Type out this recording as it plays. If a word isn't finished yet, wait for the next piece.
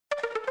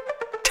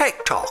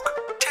Tech Talk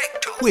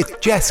with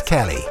Jess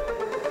Kelly.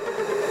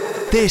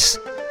 This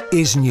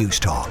is News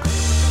Talk.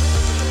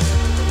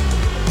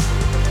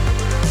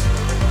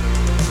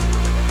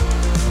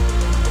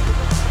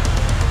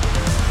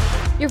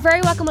 You're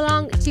very welcome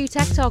along to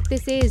Tech Talk.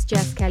 This is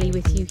Jess Kelly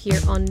with you here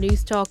on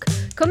News Talk.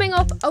 Coming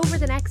up over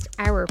the next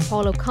hour,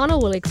 Paul O'Connell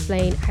will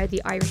explain how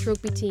the Irish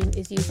rugby team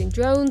is using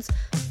drones,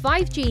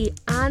 5G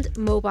and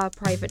mobile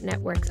private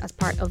networks as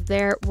part of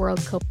their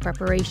World Cup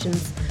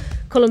preparations.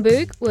 Colm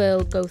Boohig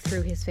will go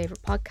through his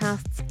favourite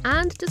podcasts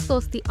and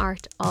discuss the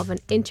art of an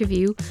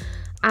interview.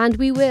 And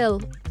we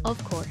will,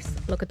 of course,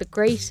 look at the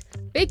great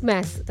big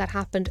mess that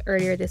happened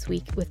earlier this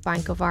week with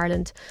Bank of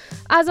Ireland.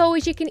 As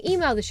always, you can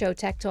email the show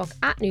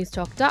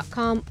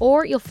techtalk@newstalk.com,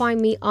 or you'll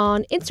find me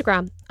on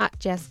Instagram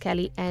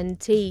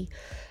 @JessKellyNT.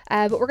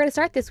 But we're going to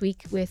start this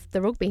week with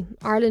the rugby.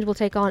 Ireland will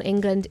take on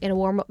England in a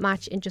warm-up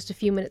match in just a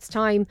few minutes'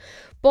 time.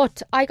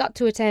 But I got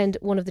to attend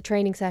one of the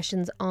training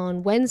sessions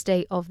on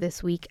Wednesday of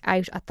this week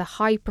out at the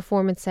High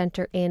Performance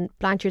Centre in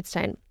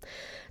Blanchardstown.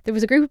 There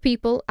was a group of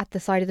people at the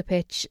side of the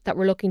pitch that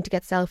were looking to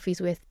get selfies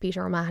with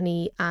Peter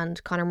O'Mahony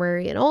and Conor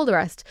Murray and all the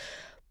rest.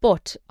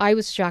 But I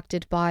was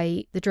distracted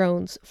by the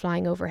drones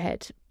flying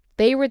overhead.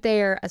 They were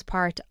there as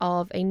part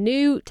of a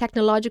new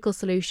technological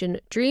solution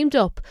dreamed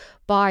up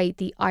by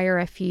the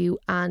IRFU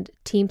and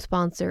team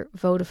sponsor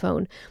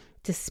Vodafone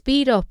to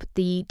speed up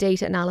the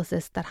data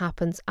analysis that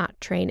happens at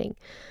training.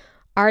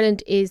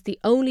 Ireland is the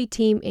only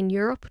team in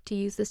Europe to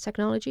use this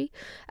technology.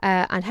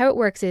 And how it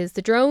works is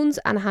the drones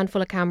and a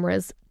handful of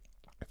cameras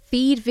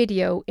feed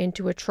video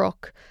into a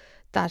truck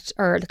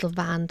or a little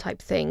van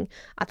type thing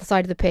at the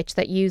side of the pitch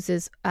that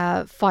uses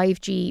a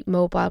 5G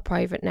mobile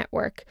private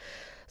network,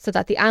 so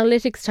that the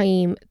analytics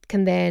team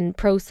can then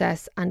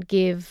process and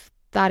give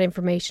that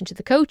information to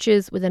the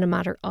coaches within a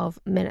matter of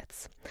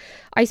minutes.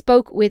 I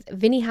spoke with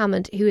Vinnie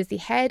Hammond, who is the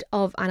head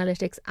of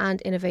analytics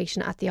and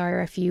innovation at the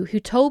IRFU, who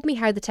told me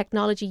how the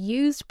technology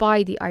used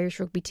by the Irish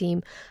rugby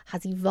team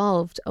has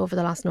evolved over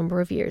the last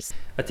number of years.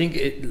 I think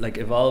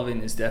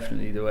evolving is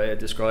definitely the way I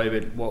describe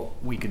it.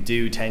 What we could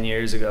do 10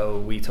 years ago,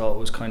 we thought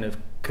was kind of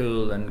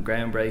cool and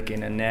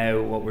groundbreaking, and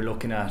now what we're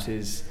looking at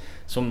is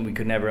something we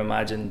could never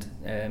imagined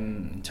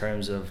in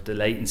terms of the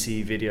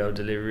latency, video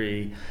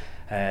delivery,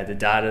 the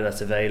data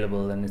that's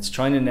available, and it's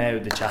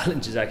the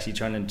challenge is actually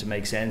trying to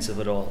make sense of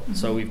it all. Mm-hmm.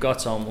 So we've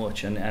got so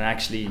much, and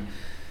actually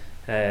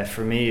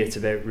for me it's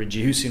about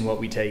reducing what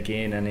we take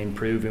in and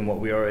improving what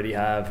we already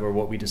have, or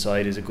what we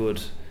decide is a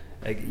good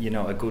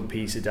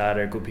piece of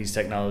data, a good piece of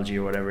technology,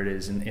 or whatever it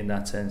is in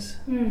that sense.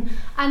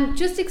 And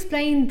just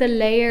explain the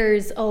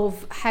layers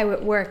of how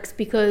it works,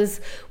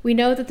 because we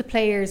know that the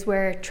players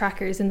wear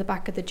trackers in the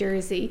back of the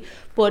jersey,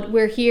 but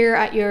we're here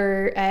at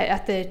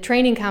at the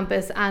training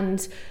campus,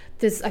 and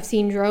I've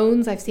seen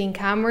drones, I've seen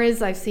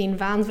cameras, I've seen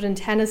vans with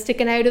antennas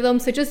sticking out of them.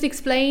 So just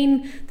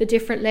explain the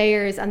different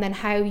layers and then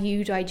how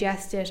you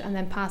digest it and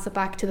then pass it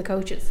back to the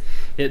coaches.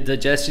 Yeah,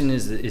 digestion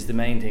is the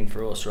main thing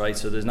for us, right?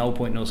 So there's no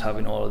point in us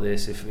having all of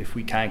this if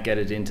we can't get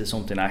it into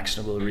something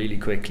actionable really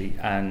quickly.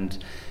 And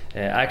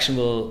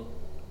actionable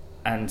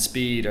and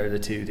speed are the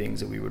two things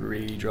that we would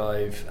really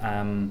drive.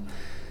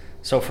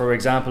 So for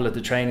example, at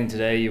the training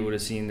today, you would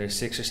have seen there's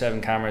 6 or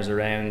 7 cameras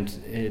around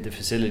the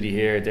facility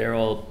here. They're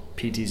all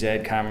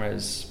PTZ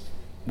cameras,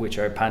 which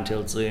are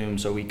pan-tilt zoom,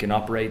 so we can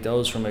operate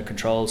those from a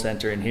control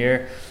centre in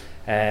here.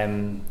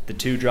 The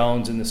 2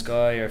 drones in the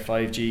sky are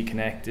 5G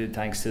connected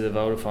thanks to the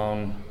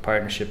Vodafone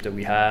partnership that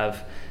we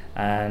have.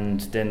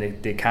 And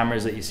then the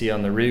cameras that you see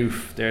on the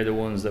roof, they're the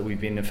ones that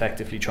we've been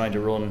effectively trying to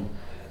run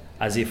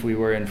as if we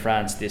were in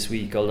France this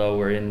week, although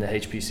we're in the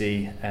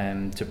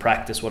HPC, to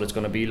practice what it's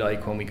going to be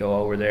like when we go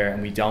over there,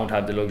 and we don't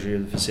have the luxury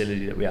of the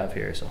facility that we have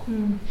here. So,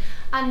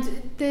 And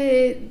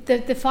the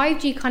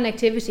 5G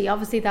connectivity,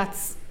 obviously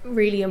that's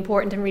really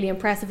important and really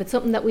impressive. It's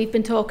something that we've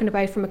been talking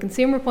about from a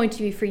consumer point of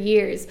view for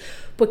years,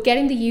 but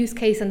getting the use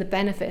case and the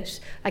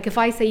benefit, like if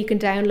I say you can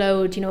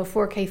download a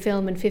 4K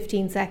film in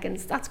 15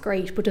 seconds, that's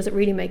great, but does it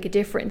really make a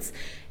difference?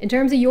 In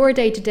terms of your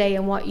day-to-day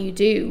and what you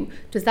do,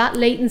 does that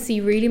latency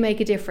really make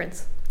a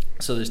difference?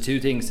 So there's 2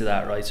 things to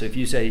that, right? So if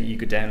you say you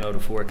could download a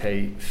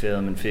 4K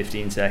film in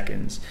 15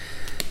 seconds,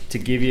 to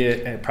give you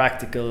a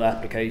practical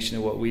application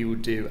of what we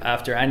would do,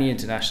 after any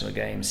international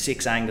game,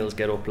 6 angles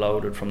get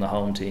uploaded from the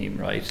home team,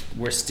 right?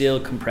 We're still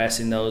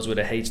compressing those with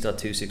a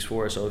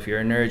H.264, so if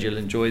you're a nerd, you'll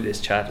enjoy this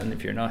chat, and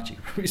if you're not, you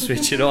can probably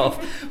switch it off.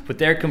 But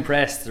they're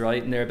compressed,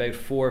 right? And they're about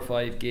 4 or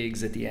 5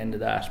 gigs at the end of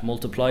that,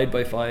 multiplied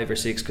by 5 or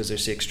 6 because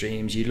there's 6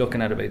 streams. You're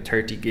looking at about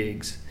 30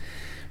 gigs.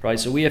 Right,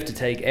 so we have to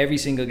take every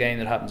single game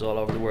that happens all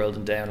over the world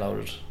and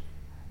download it.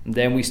 And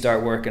then we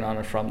start working on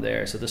it from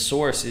there. So the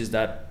source is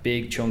that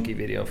big chunky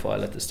video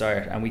file at the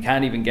start. And we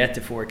can't even get to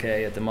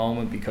 4K at the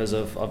moment because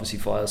of obviously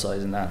file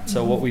size and that.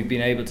 So what we've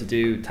been able to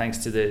do, thanks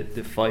to the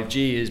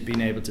 5G, is being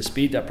able to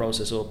speed that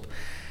process up,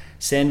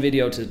 send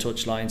video to the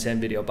touchline,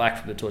 send video back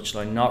from the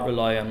touchline, not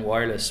rely on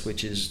wireless,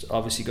 which is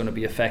obviously going to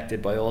be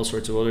affected by all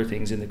sorts of other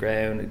things in the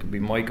ground. It could be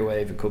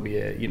microwave, it could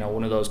be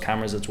one of those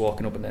cameras that's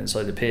walking up and down the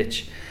side of the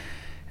pitch.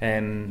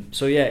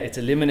 So yeah, it's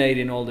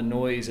eliminating all the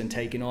noise and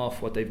taking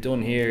off. What they've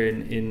done here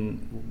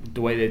in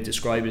the way they've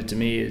described it to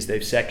me is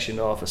they've sectioned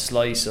off a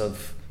slice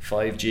of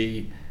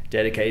 5G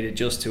dedicated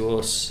just to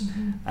us,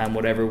 and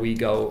whatever we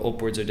go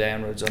upwards or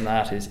downwards on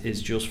that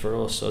is just for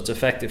us. So it's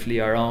effectively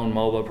our own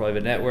mobile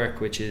private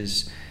network, which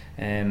is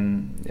 2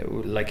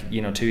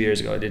 years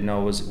ago I didn't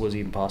know was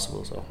even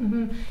possible. So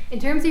in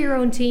terms of your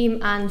own team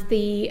and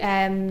the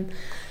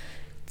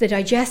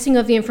digesting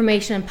of the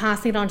information and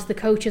passing it on to the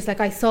coaches,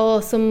 like I saw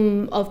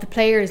some of the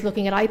players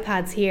looking at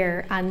iPads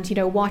here and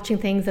watching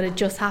things that had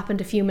just happened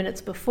a few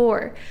minutes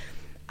before.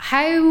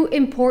 How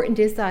important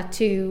is that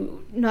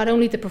to not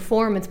only the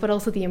performance but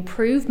also the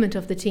improvement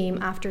of the team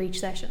after each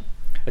session?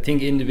 I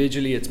think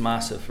individually it's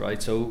massive, right?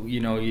 So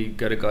you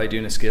got a guy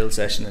doing a skill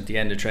session at the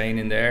end of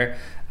training there,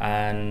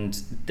 and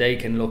they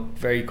can look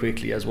very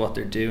quickly as what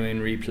they're doing,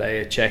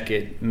 replay it, check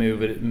it,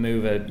 move it,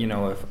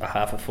 a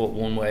half a foot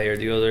one way or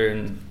the other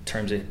in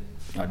terms of,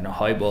 I don't know,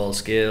 high ball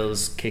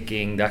skills,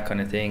 kicking, that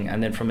kind of thing.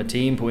 And then from a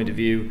team point of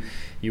view,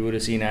 you would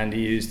have seen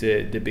Andy use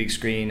the big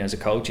screen as a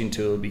coaching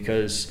tool,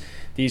 because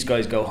these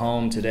guys go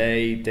home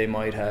today, they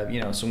might have,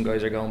 some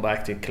guys are going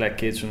back to collect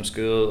kids from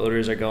school,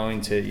 others are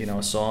going to, a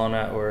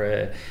sauna or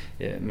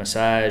a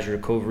massage,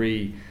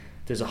 recovery.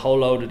 There's a whole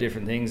load of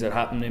different things that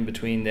happen in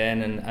between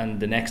then and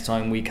the next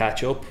time we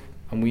catch up.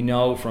 And we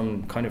know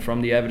from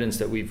the evidence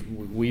that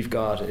we've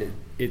got,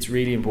 it's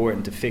really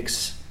important to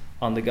fix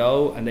on the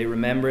go, and they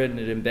remember it and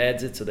it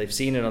embeds it, so they've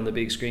seen it on the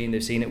big screen,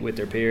 they've seen it with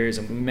their peers,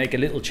 and we make a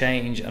little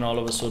change and all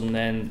of a sudden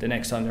then the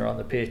next time they're on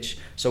the pitch.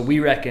 So we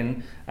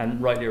reckon,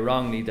 and rightly or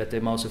wrongly, that the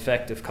most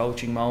effective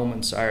coaching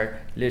moments are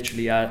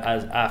literally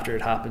as after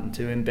it happened,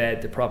 to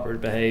embed the proper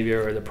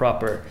behaviour or the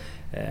proper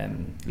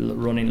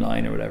running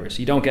line or whatever.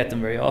 So you don't get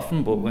them very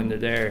often, but when they're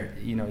there,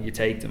 you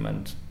take them,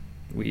 and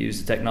we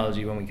use the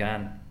technology when we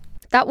can.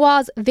 That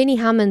was Vinnie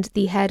Hammond,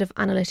 the head of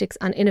analytics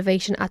and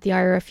innovation at the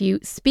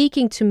IRFU,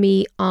 speaking to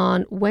me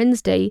on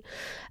Wednesday.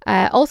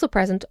 Also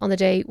present on the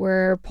day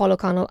were Paul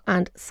O'Connell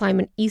and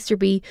Simon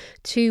Easterby,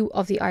 two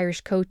of the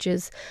Irish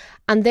coaches,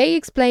 and they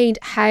explained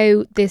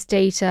how this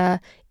data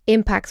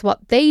impacts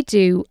what they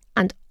do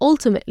and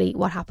ultimately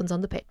what happens on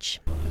the pitch.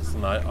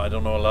 Listen, I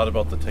don't know a lot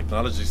about the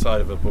technology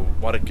side of it, but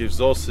what it gives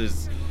us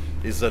is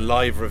a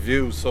live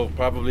review. So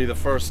probably the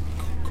first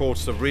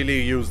coach that really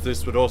used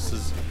this with us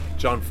is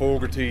John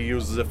Fogarty.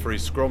 Uses it for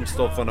his scrum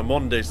stuff on a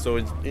Monday. So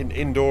in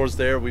indoors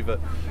there, we've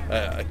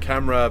a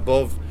camera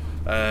above.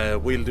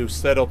 We'll do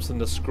setups in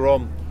the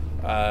scrum.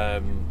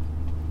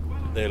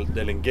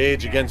 They'll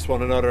engage against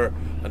one another,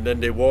 and then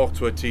they walk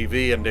to a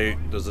TV, and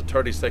there's a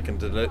 30-second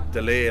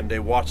delay, and they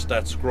watch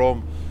that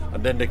scrum,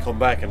 and then they come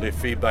back and they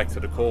feed back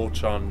to the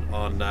coach on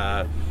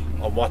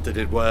what they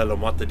did well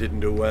and what they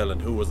didn't do well,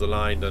 and who was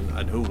aligned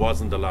and who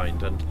wasn't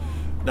aligned. And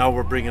now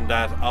we're bringing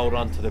that out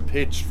onto the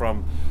pitch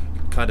from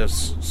kind of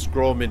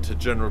scrum into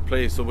general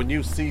play. So when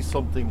you see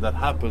something that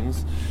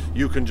happens,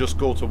 you can just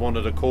go to one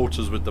of the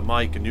coaches with the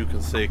mic and you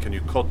can say, can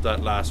you cut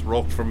that last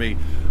ruck for me?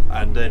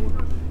 And then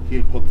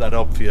he'll put that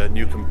up for you, and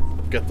you can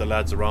get the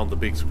lads around the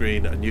big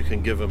screen and you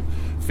can give them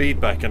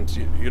feedback. And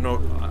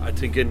I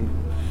think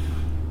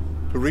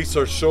the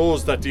research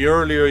shows that the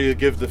earlier you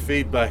give the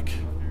feedback,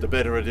 the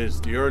better it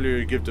is. The earlier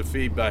you give the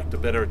feedback, the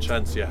better a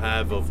chance you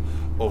have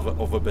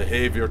of a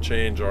behaviour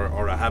change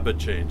or a habit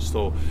change.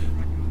 So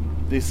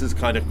this is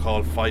kind of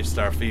called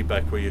 5-star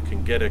feedback, where you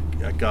can get a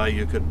guy,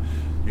 you can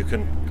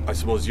I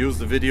suppose use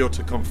the video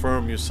to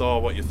confirm you saw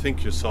what you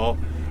think you saw,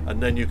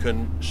 and then you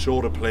can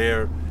show the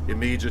player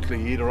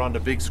immediately either on the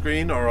big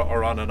screen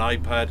or on an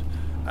iPad,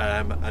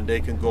 and they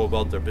can go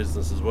about their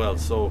business as well.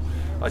 So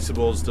I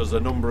suppose there's a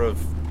number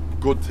of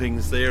good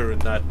things there in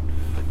that,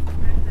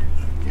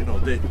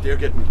 they're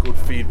getting good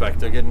feedback,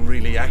 they're getting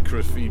really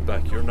accurate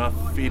feedback. You're not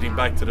feeding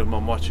back to them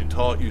on what you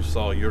thought you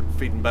saw, you're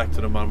feeding back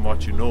to them on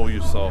what you know you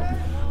saw.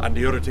 And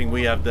the other thing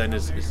we have then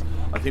is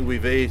I think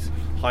we've 8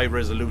 high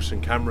resolution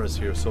cameras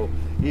here, so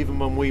even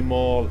when we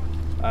maul,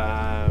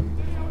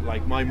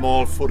 like my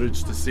maul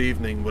footage this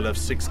evening will have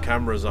 6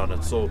 cameras on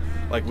it. So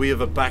like we have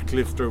a back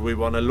lifter, we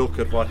want to look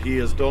at what he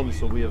has done,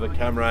 so we have a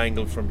camera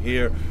angle from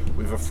here.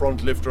 We have a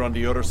front lifter on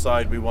the other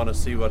side, we want to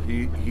see what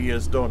he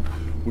has done.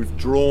 We've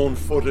drone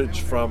footage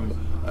from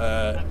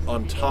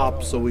on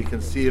top, so we can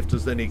see if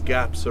there's any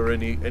gaps or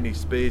any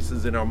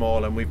spaces in our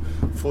maul, and we've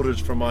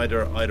footage from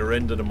either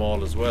end of the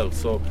maul as well.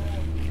 So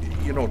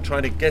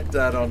trying to get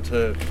that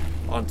onto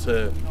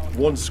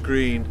one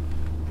screen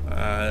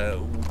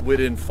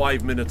within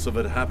 5 minutes of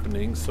it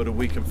happening, so that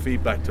we can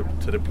feed back to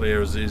the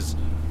players, is,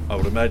 I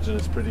would imagine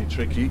it's pretty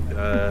tricky.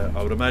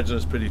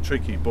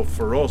 But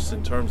for us,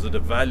 in terms of the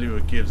value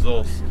it gives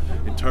us,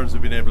 in terms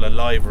of being able to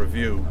live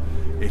review,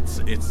 it's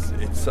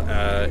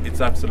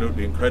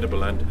absolutely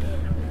incredible. And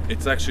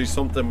it's actually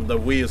something that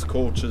we as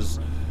coaches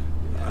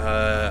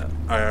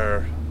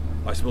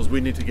I suppose we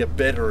need to get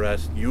better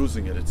at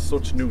using it. It's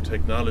such new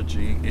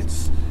technology.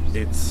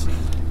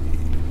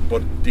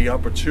 But the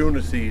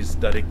opportunities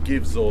that it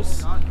gives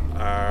us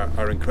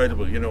are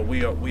incredible.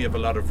 We have a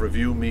lot of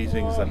review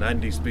meetings, and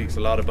Andy speaks a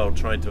lot about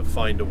trying to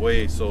find a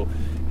way. So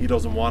he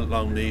doesn't want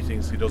long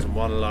meetings, he doesn't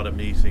want a lot of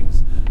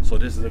meetings. So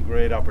this is a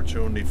great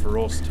opportunity for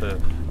us to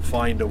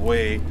find a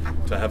way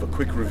to have a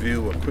quick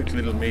review, a quick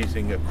little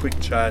meeting, a quick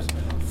chat,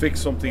 fix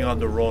something on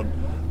the run,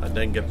 and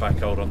then get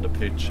back out on the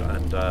pitch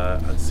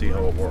and see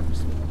how it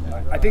works.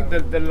 I think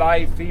the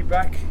live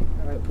feedback,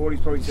 Paulie's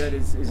probably said,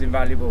 is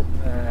invaluable.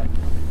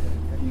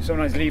 You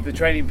sometimes leave the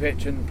training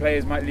pitch and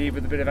players might leave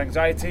with a bit of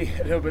anxiety,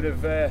 a little bit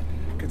of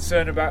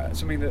concern about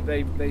something that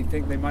they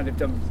think they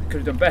could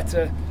have done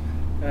better.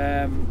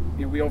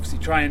 We obviously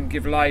try and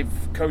give live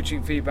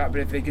coaching feedback, but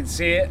if they can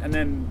see it and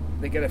then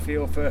they get a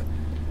feel for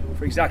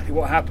exactly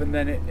what happened,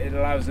 then it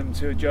allows them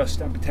to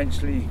adjust and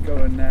potentially go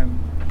and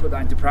put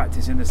that into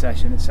practice in the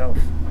session itself.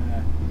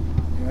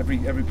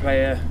 Every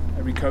player,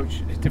 every coach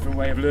has a different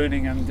way of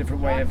learning and a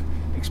different way of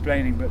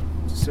explaining, but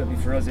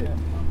certainly for us it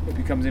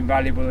becomes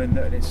invaluable in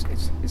that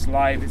it's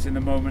live, it's in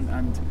the moment,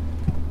 and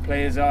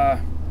players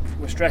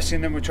we're stressing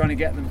them, we're trying to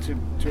get them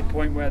to a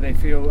point where they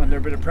feel under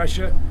a bit of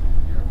pressure.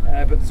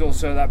 But there's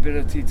also that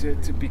ability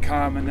to be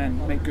calm and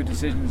then make good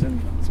decisions,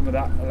 and some of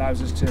that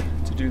allows us to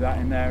do that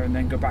in there and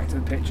then go back to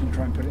the pitch and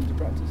try and put it into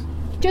practice.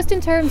 Just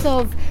in terms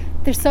of,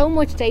 there's so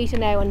much data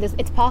now and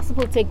it's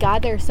possible to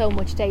gather so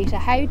much data.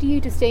 How do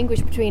you distinguish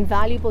between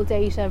valuable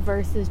data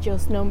versus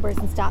just numbers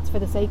and stats for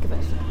the sake of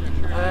it?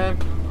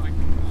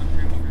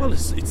 Well,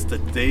 it's the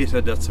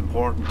data that's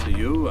important to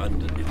you,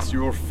 and it's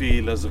your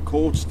feel as a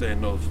coach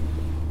then of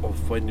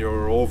when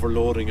you're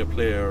overloading a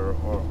player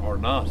or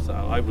not.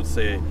 I would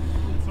say,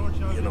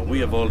 we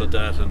have all the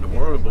data in the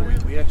world,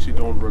 but we actually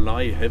don't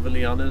rely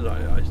heavily on it.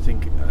 I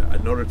think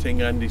another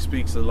thing Andy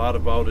speaks a lot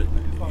about it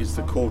is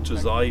the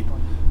coach's eye,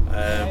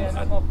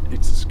 and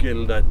it's a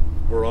skill that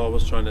we're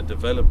always trying to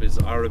develop, is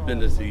our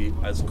ability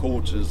as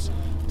coaches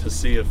to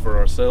see it for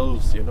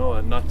ourselves,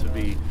 and not to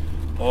be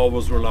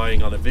always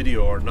relying on a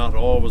video or not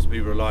always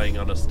be relying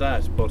on a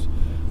stat. But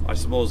I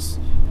suppose,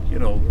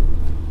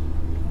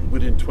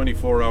 within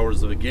 24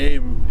 hours of a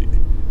game,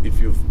 if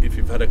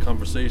you've had a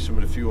conversation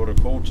with a few other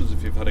coaches,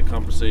 if you've had a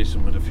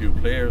conversation with a few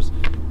players,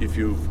 if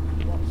you've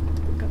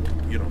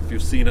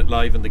seen it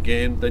live in the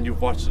game, then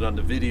you've watched it on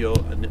the video,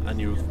 and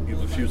you've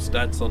a few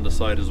stats on the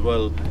side as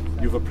well,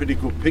 you have a pretty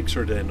good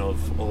picture then of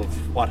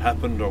what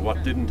happened or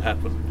what didn't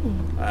happen.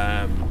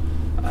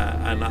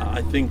 And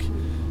I think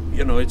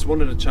it's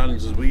one of the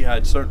challenges we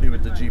had, certainly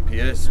with the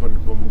GPS, when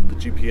the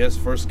GPS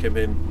first came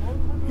in.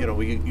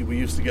 We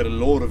used to get a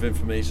load of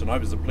information. I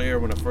was a player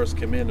when I first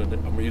came in,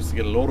 and we used to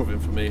get a load of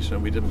information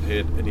and we didn't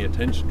pay any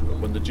attention to it.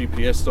 When the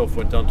GPS stuff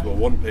went down to a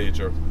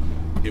one-pager,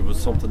 it was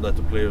something that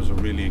the players were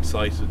really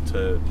excited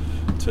to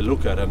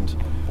look at, and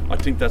I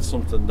think that's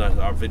something that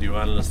our video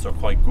analysts are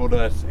quite good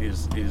at,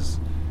 is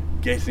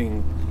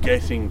getting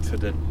to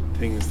the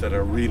things that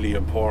are really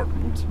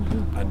important,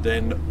 and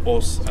then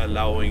us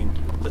allowing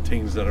the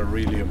things that are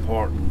really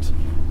important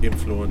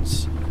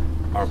influence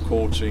our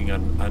coaching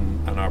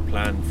and our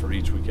plan for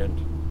each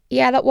weekend.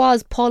 Yeah, that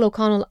was Paul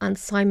O'Connell and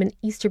Simon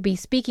Easterby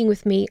speaking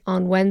with me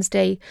on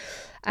Wednesday.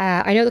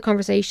 I know the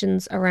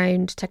conversations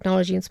around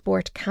technology and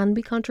sport can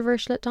be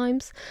controversial at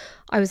times.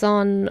 I was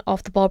on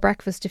Off the Ball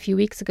Breakfast a few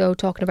weeks ago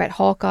talking about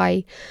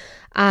Hawkeye,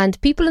 and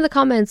people in the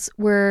comments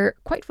were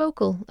quite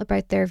vocal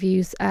about their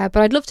views. But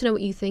I'd love to know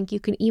what you think.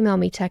 You can email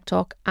me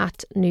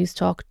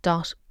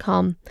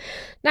techtalk@newstalk.com.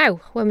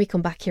 Now, when we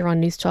come back here on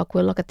News Talk,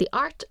 we'll look at the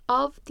art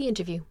of the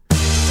interview.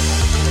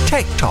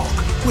 Tech Talk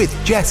with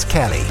Jess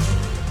Kelly.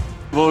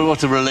 Well,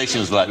 what's the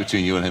relations like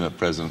between you and him at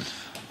present?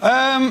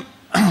 They're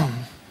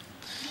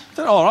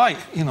all right,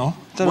 What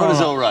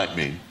does all right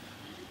mean?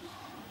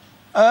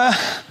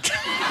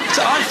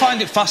 So I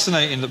find it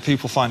fascinating that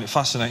people find it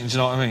fascinating, do you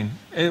know what I mean?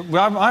 I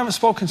haven't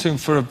spoken to him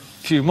for a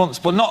few months,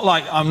 but not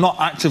like I'm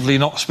not actively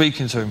not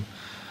speaking to him.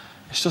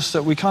 It's just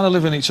that we kind of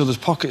live in each other's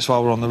pockets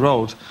while we're on the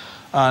road,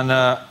 and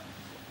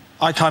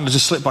I kind of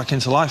just slip back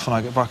into life when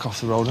I get back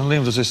off the road, and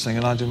Liam does his thing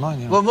and I do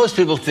mine. Well, most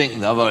people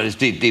think, well, it's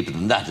deeper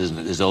than that, isn't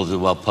it? There's all the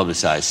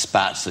well-publicised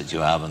spats that you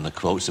have and the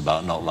quotes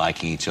about not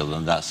liking each other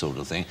and that sort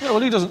of thing. Yeah,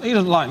 well, he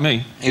doesn't like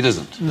me. He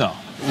doesn't? No.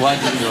 Why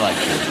doesn't he like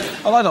you?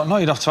 Well, I don't know.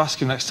 You'd have to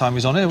ask him next time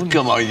he's on here, wouldn't you?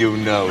 Come on, you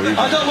know.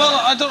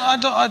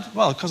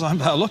 Well, because I'm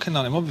better looking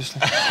than him, obviously.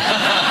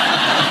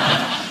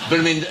 But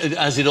I mean,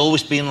 has it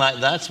always been like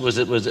that? Was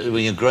it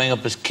when you're growing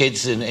up as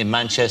kids in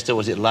Manchester,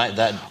 was it like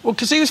that? Well,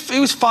 because he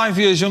was 5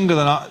 years younger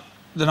than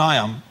I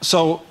am.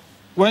 So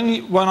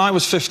when I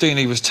was 15,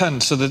 he was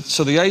 10. So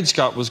the age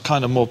gap was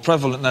kind of more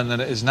prevalent then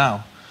than it is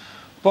now.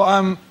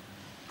 But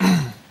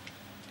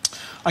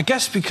I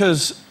guess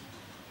because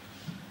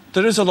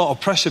there is a lot of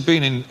pressure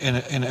being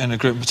in a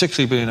group,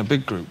 particularly being in a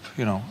big group,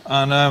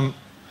 and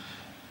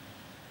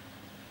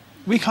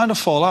we kind of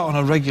fall out on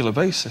a regular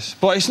basis.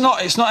 But it's not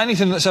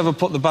anything that's ever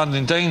put the band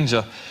in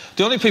danger.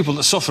 The only people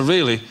that suffer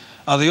really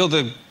are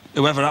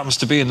whoever happens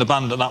to be in the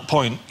band at that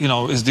point.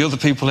 Is the other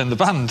people in the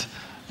band.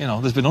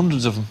 There's been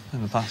hundreds of them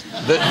in the past.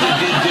 But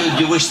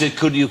do you wish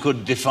that you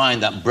could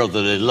define that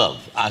brotherly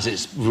love as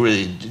it's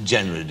really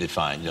generally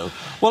defined?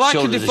 Well, I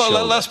could define.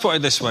 Let's put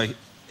it this way: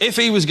 if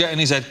he was getting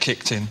his head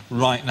kicked in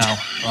right now,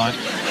 right,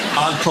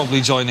 I'd probably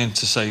join in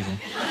to save him.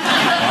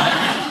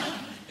 Right?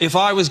 If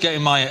I was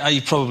getting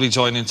he'd probably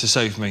join in to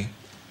save me.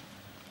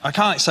 I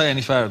can't say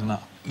any fairer than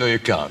that. No, you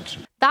can't.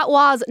 That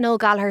was Noel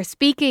Gallagher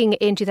speaking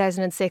in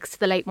 2006 to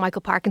the late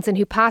Michael Parkinson,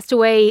 who passed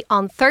away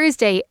on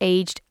Thursday,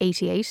 aged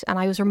 88. And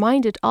I was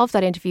reminded of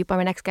that interview by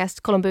my next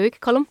guest, Colm Boohig.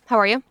 Colm, how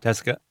are you?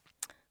 Jessica.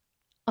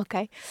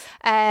 Okay.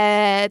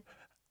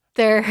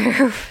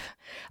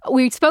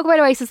 We spoke about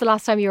Oasis the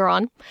last time you were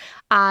on,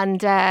 and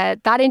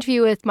that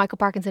interview with Michael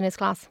Parkinson is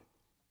class.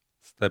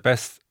 It's the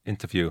best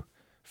interview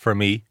for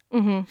me.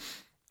 Mm-hmm.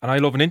 And I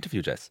love an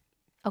interview, Jess.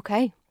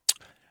 Okay.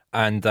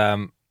 And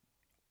I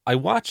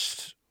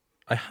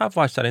have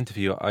watched that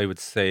interview, I would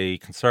say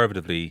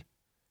conservatively,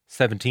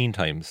 17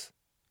 times.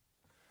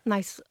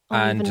 Nice.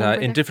 And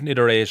in different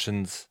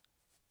iterations.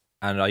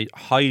 And I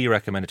highly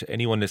recommend it to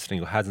anyone listening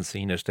who hasn't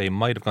seen it. They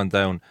might have gone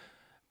down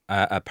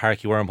a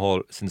Parky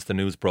wormhole since the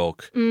news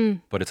broke.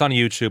 But it's on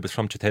YouTube. It's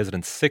from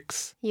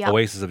 2006. Yep.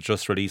 Oasis have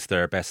just released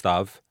their best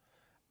of.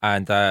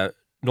 And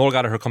Noel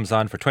Gallagher comes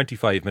on for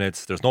 25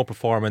 minutes. There's no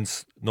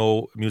performance,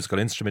 no musical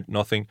instrument,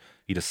 nothing.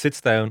 He just sits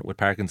down with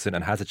Parkinson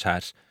and has a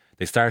chat.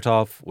 They start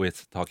off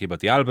with talking about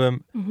the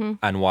album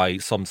and why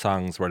some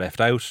songs were left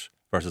out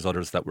versus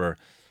others that were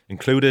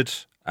included.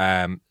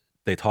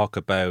 They talk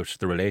about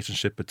the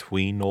relationship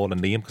between Noel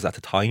and Liam, because at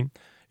the time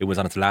it was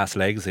on its last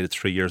legs. They had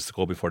 3 years to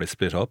go before they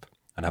split up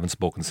and haven't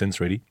spoken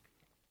since, really.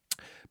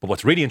 But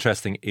what's really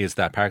interesting is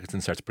that Parkinson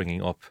starts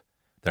bringing up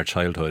their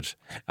childhood,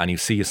 and you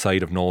see a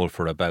side of Noel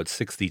for about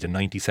 60 to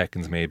 90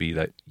 seconds maybe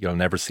that you'll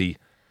never see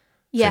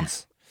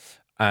since.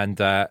 And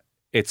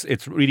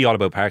it's really all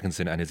about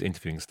Parkinson and his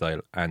interviewing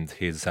style and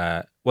his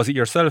was it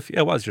yourself? Yeah,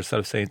 it was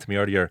yourself saying to me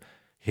earlier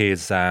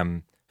his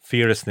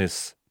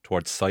fearlessness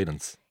towards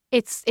silence.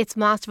 It's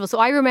masterful. So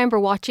I remember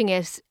watching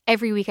it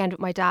every weekend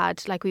with my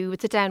dad. Like, we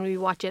would sit down and we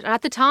would watch it, and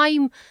at the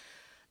time,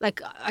 like,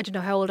 I don't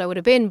know how old I would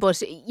have been,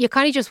 but you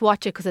kind of just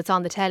watch it because it's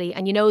on the telly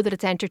and you know that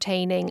it's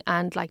entertaining,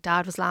 and like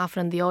Dad was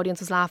laughing and the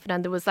audience was laughing,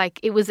 and there was like,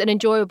 it was an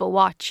enjoyable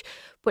watch.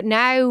 But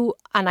now,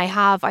 and I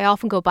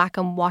often go back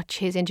and watch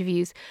his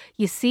interviews,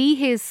 you see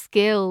his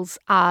skills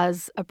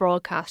as a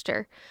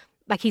broadcaster.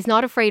 Like, he's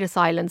not afraid of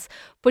silence,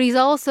 but he's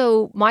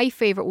also, my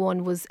favourite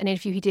one was an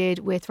interview he did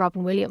with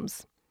Robin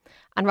Williams.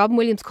 And Robin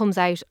Williams comes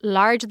out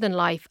larger than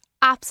life,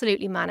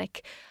 absolutely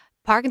manic.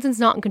 Parkinson's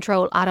not in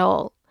control at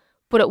all.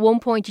 But at one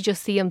point you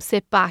just see him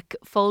sit back,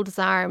 fold his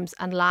arms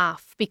and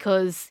laugh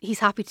because he's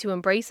happy to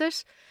embrace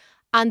it.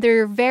 And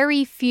there are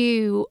very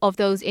few of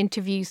those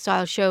interview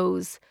style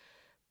shows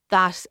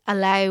that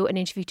allow an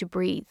interview to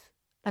breathe.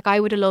 Like, I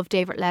would have loved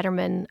David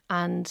Letterman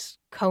and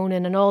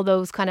Conan and all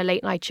those kind of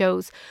late night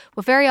shows.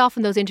 But very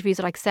often those interviews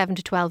are like 7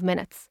 to 12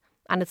 minutes.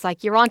 And it's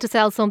like, you're on to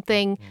sell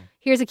something.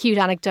 Here's a cute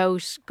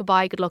anecdote.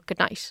 Goodbye, good luck, good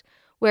night.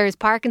 Whereas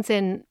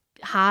Parkinson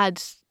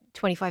had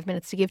 25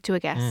 minutes to give to a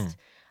guest.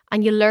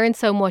 And you learn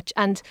so much.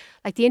 And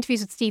like, the interviews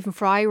with Stephen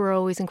Fry were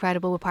always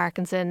incredible with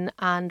Parkinson,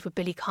 and with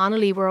Billy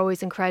Connolly were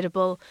always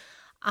incredible.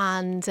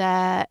 And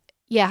I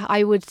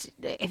would,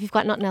 if you've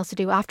got nothing else to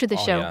do after the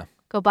show,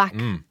 go back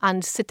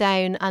and sit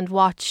down and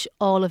watch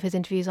all of his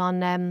interviews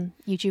on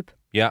YouTube.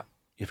 Yeah.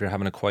 If you're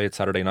having a quiet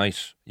Saturday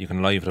night, you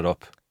can liven it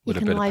up with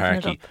a bit of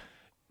Parky.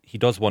 He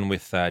does one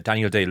with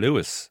Daniel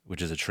Day-Lewis,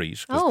 which is a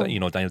treat. Because,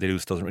 Daniel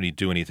Day-Lewis doesn't really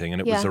do anything. And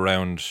it was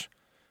around,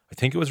 I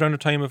think it was around the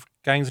time of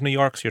Gangs in New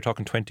York, so you're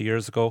talking 20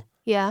 years ago.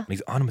 Yeah. And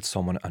he's on with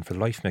someone, and for the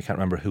life of me, I can't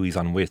remember who he's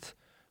on with.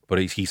 But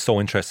he's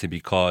so interesting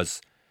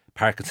because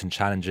Parkinson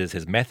challenges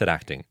his method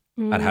acting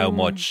and how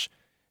much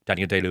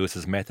Daniel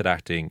Day-Lewis's method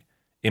acting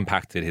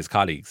impacted his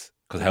colleagues.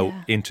 Because how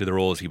into the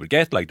roles he would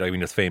get. Like, I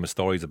mean, there's famous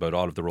stories about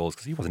all of the roles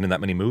because he wasn't in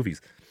that many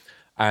movies.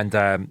 And,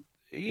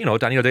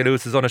 Daniel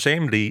Day-Lewis is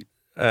unashamedly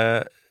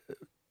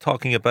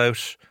talking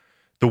about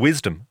the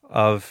wisdom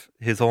of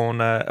his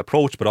own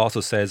approach, but also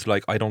says,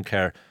 like, I don't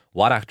care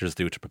what actors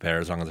do to prepare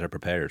as long as they're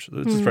prepared.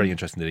 It's just very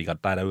interesting that he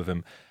got that out of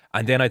him.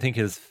 And then I think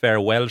his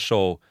farewell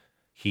show,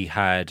 he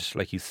had,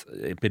 like,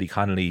 Billy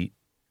Connolly.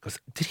 Because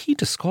did he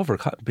discover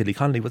Billy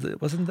Connolly?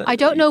 Wasn't that? I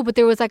don't know, but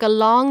there was like a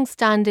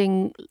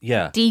long-standing,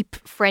 deep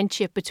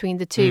friendship between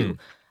the two,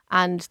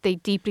 and they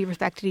deeply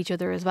respected each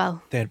other as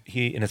well. Then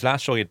in his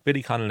last show, he had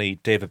Billy Connolly,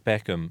 David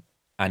Beckham,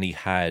 and he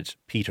had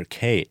Peter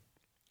Kay.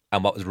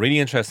 And what was really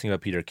interesting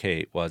about Peter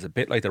Kay was a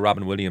bit like the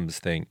Robin Williams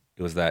thing.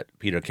 It was that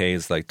Peter Kay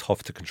is like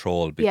tough to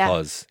control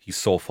because he's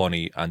so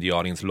funny and the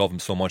audience love him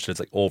so much that it's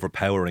like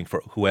overpowering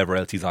for whoever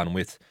else he's on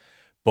with.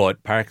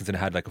 But Parkinson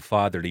had like a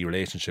fatherly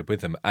relationship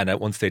with him, and at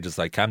one stage it's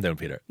like, calm down,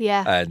 Peter.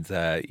 Yeah. And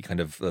he kind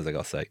of was like,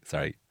 oh,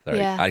 sorry.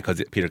 Yeah.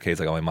 Because Peter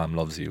Kay's like, oh, my mom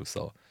loves you.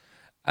 So,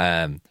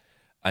 and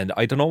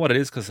I don't know what it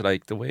is, because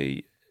like the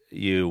way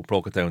you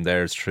broke it down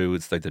there is true.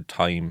 It's like the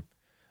time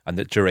and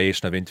the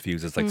duration of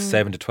interviews is like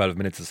 7 to 12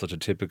 minutes is such a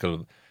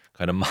typical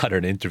kind of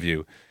modern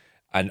interview.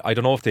 And I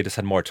don't know if they just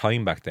had more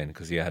time back then,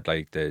 because you had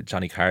like the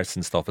Johnny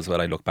Carson stuff as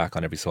well. I look back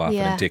on every so often,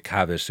 and Dick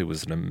Cavett, who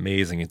was an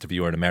amazing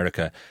interviewer in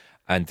America.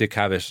 And Dick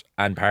Cavett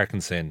and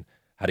Parkinson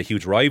had a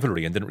huge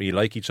rivalry and didn't really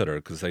like each other,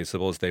 because I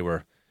suppose they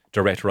were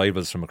direct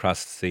rivals from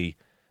across the sea.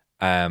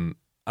 And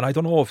I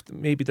don't know if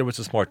maybe there was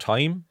just more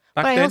time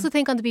back then. But I also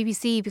think on the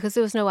BBC, because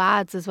there was no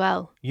ads as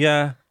well.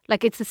 Yeah.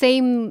 Like, it's the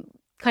same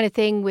kind of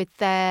thing with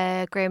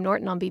Graham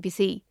Norton on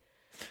BBC.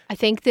 I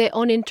think the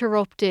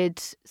uninterrupted,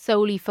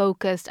 solely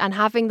focused, and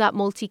having that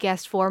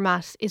multi-guest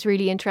format is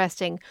really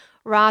interesting,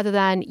 rather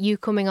than you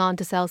coming on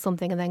to sell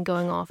something and then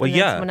going off and then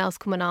someone else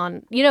coming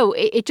on. You know,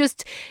 it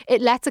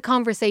lets a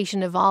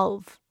conversation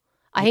evolve.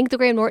 I think the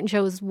Graham Norton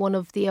show is one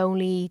of the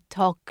only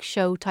talk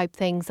show type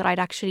things that I'd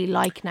actually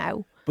like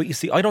now. But you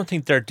see, I don't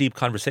think they're deep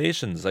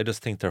conversations. I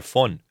just think they're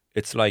fun.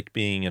 It's like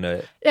being in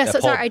a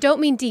sorry, I don't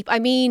mean deep. I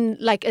mean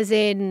like as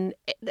in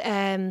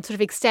sort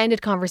of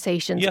extended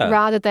conversations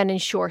rather than in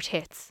short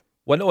hits.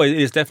 Well, no, it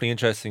is definitely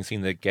interesting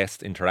seeing the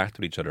guests interact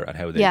with each other and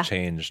how they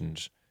change,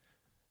 and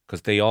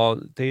because they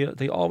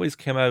always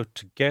came out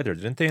together,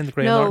 didn't they? In the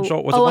Graham Norton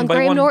show, was it one by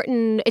Graham one?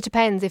 Norton, it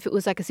depends. If it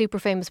was like a super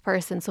famous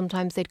person,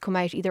 sometimes they'd come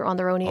out either on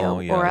their own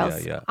or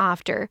else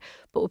after.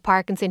 But with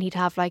Parkinson, he'd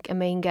have like a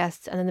main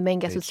guest, and then the main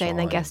guest would stay, and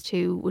then guest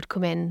 2 would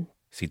come in.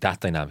 See, that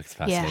dynamic's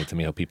fascinating to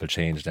me, how people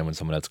change then when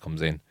someone else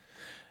comes in.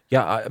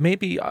 Yeah,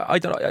 maybe, I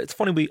don't know. It's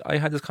funny, I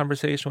had this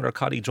conversation with our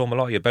colleague Joe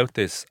Malloy about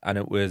this, and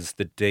it was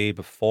the day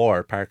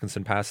before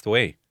Parkinson passed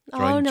away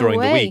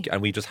during the week,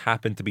 and we just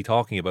happened to be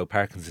talking about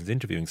Parkinson's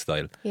interviewing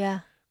style.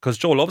 Yeah. Because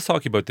Joe loves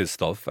talking about this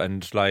stuff,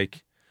 and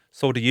like,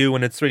 so do you,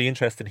 and it's really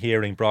interesting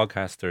hearing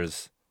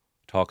broadcasters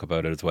talk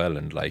about it as well,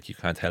 and like, you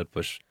can't help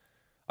but...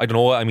 I don't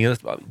know, I mean,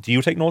 do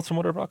you take notes from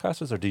other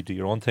broadcasters, or do you do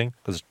your own thing?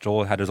 Because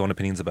Joe had his own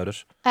opinions about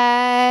it.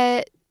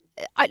 No,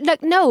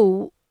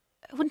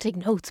 I wouldn't take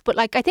notes, but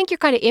like, I think you're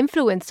kind of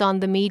influenced on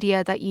the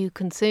media that you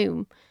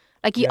consume.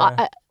 Like,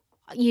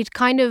 you'd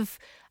kind of,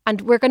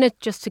 and we're going to,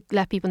 just to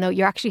let people know,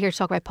 you're actually here to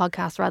talk about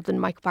podcasts rather than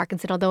Michael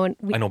Parkinson, although... I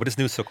know, but this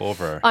news took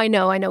over. I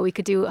know, we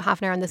could do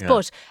half an hour on this,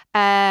 but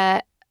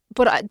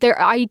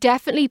I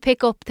definitely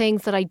pick up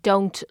things that I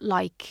don't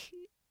like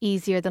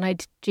easier than I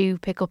do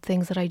pick up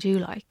things that I do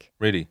like.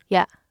 Really?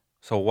 Yeah.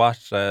 So what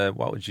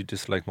would you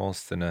dislike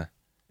most in an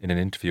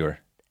interviewer?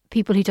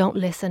 People who don't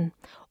listen.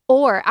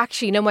 Or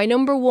actually, no, my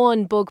number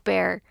one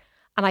bugbear,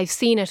 and I've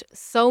seen it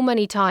so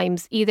many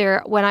times,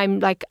 either when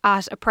I'm like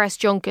at a press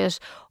junket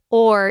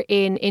or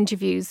in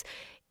interviews,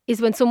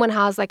 is when someone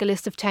has like a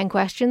list of 10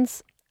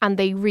 questions and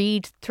they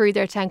read through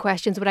their 10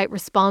 questions without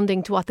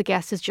responding to what the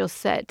guest has just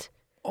said.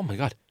 Oh my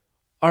God.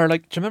 Or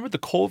like, do you remember the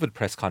COVID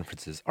press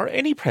conferences, or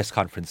any press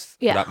conference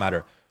for that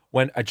matter,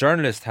 when a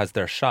journalist has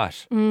their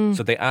shot,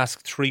 so they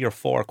ask 3 or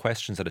 4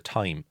 questions at a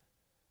time.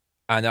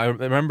 And I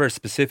remember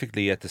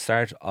specifically at the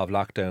start of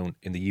lockdown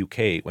in the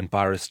UK when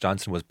Boris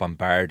Johnson was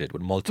bombarded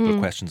with multiple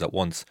questions at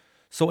once.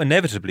 So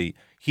inevitably,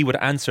 he would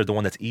answer the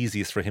one that's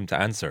easiest for him to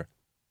answer.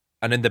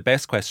 And then the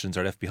best questions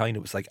are left behind.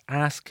 It was like,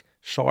 ask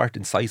short,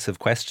 incisive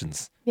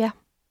questions. Yeah.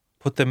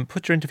 Put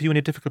your interview in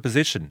a difficult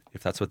position,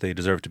 if that's what they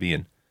deserve to be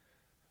in.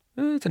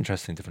 It's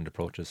interesting, different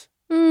approaches.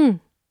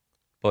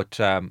 But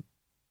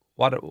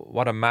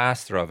what a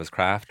master of his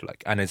craft,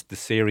 like, and it's the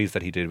series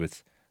that he did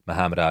with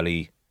Muhammad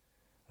Ali,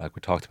 like we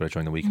talked about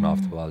during the week and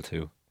off the ball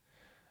too.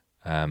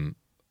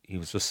 He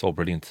was just so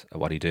brilliant at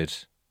what he did.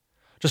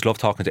 Just love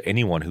talking to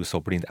anyone who's so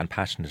brilliant and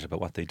passionate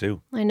about what they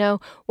do. I know.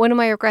 One of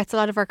my regrets, a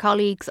lot of our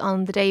colleagues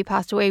on the day he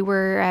passed away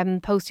were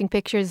posting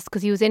pictures,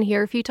 because he was in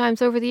here a few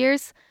times over the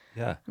years.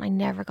 Yeah. And I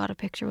never got a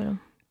picture with him.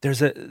 There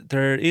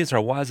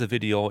was a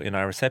video in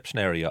our reception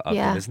area of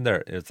him, isn't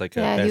there? It's like he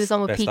was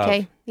on with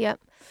PK. Yeah.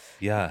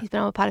 He's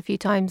been on with Pat a few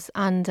times,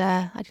 and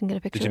I didn't get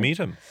a picture. Did you meet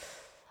him?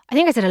 I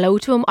think I said hello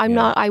to him.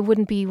 I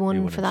wouldn't be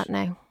one for that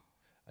now.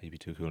 You'd be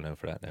too cool now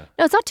for that now.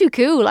 No, it's not too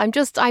cool.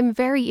 I'm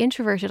very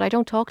introverted. I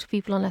don't talk to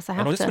people unless I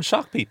have to. This would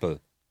shock people.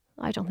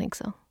 I don't think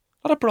so.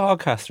 A lot of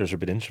broadcasters are a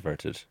bit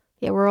introverted.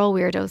 Yeah, we're all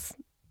weirdos.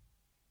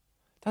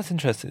 That's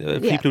interesting.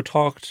 People who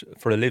talked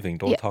for a living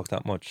don't talk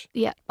that much.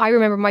 Yeah. I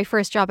remember my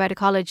first job out of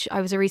college, I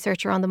was a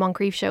researcher on the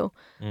Moncrief show.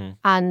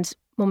 And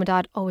Mum and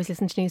Dad always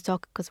listened to News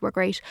Talk because we're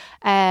great.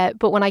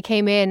 But when I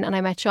came in and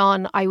I met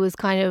Sean, I was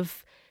kind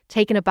of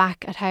taken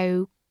aback at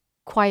how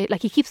quiet,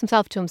 like, he keeps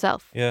himself to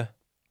himself. Yeah.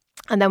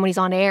 And then when he's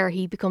on air,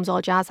 he becomes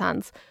all jazz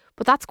hands.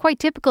 But that's quite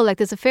typical. Like,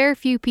 there's a fair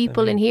few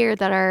people in here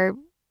that are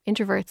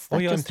introverts.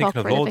 That I'm thinking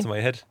of loads in my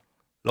head.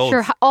 Loads.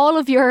 Sure, all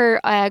of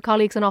your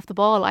colleagues on Off the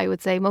Ball, I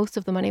would say, most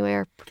of them anyway,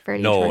 are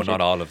fairly introverted. No,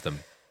 not all of them.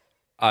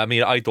 I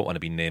mean, I don't want to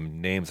be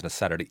naming names on a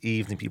Saturday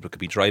evening. People could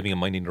be driving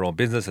and minding their own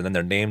business, and then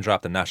their name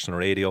dropped on national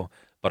radio.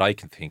 But I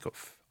can think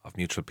of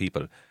mutual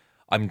people.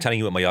 I'm telling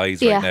you with my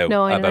eyes right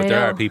now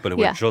there are people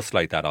who are just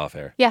like that off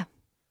air. Yeah.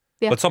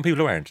 But some people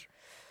who aren't.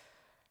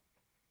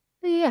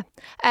 Yeah.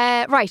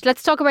 Right,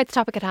 let's talk about the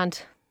topic at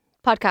hand.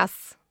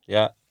 Podcasts.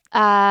 Yeah.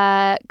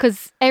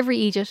 Because every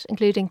Egypt,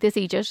 including this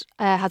Egypt,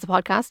 has a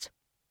podcast.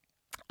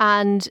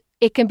 And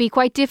it can be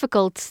quite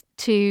difficult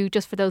to,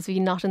 just for those of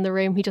you not in the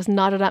room, he just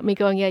nodded at me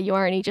going, yeah, you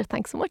are in Egypt,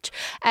 thanks so much.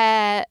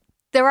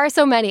 There are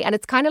so many, and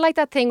it's kind of like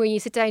that thing where you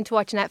sit down to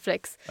watch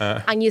Netflix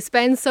and you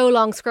spend so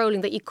long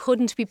scrolling that you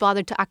couldn't be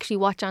bothered to actually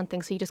watch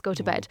anything, so you just go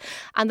to bed.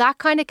 And that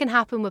kind of can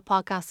happen with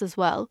podcasts as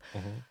well.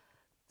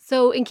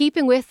 So in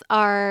keeping with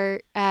our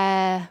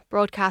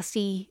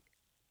broadcasty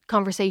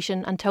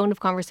conversation and tone of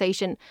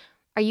conversation,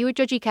 are you a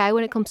judgy cow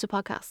when it comes to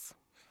podcasts?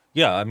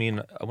 Yeah, I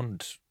mean, I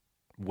wouldn't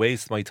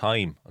waste my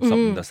time on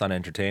something that's not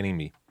entertaining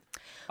me.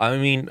 I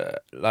mean,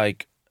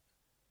 like,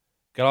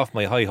 get off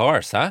my high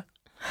horse, huh?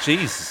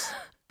 Jesus.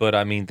 But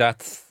I mean,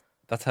 that's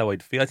how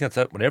I'd feel. I think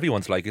that's what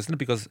everyone's like, isn't it?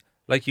 Because,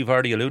 like you've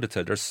already alluded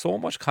to, there's so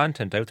much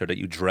content out there that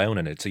you drown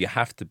in it, so you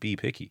have to be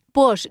picky.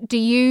 But do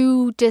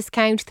you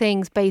discount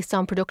things based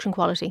on production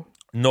quality?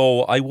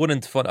 No, I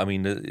wouldn't. I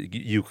mean,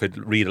 you could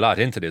read a lot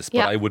into this,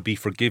 but I would be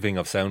forgiving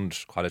of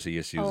sound quality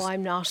issues. Oh,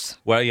 I'm not.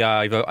 Well, yeah,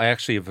 I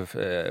actually have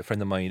a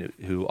friend of mine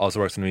who also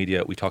works in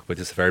media. We talk about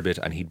this a fair bit,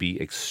 and he'd be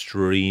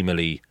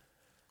extremely,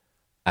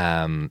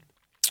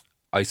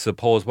 I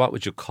suppose, what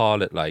would you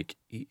call it? Like,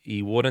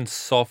 he wouldn't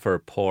suffer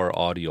poor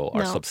audio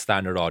or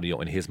substandard audio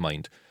in his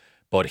mind,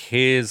 but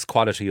his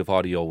quality of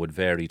audio would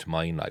vary to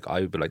mine. Like,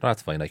 I would be like, no,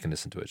 that's fine, I can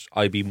listen to it.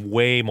 I'd be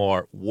way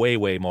more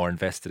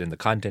invested in the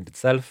content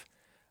itself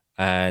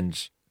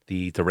and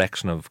the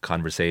direction of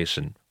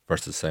conversation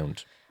versus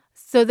sound.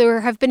 So there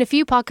have been a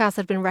few podcasts that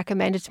have been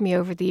recommended to me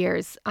over the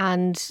years,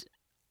 and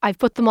I've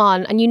put them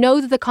on, and you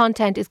know that the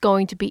content is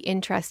going to be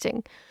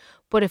interesting.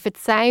 But if it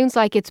sounds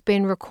like it's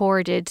been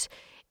recorded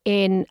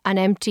in an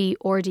empty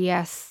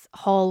RDS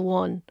Hall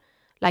 1,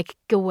 like,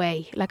 go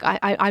away. Like,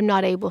 I'm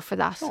not able for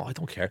that. No, I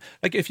don't care.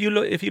 Like, if you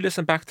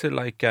listen back to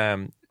like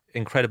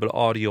incredible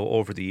audio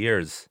over the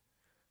years,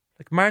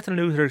 like Martin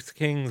Luther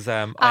King's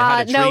I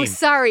Had a Dream. No,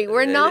 sorry,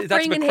 we're not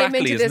bringing him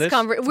into this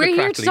conversation. We're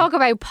here to talk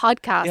about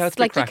podcasts. Yeah,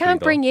 like, you can't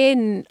bring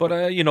in.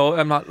 But you know,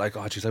 I'm not like,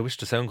 oh jeez, I wish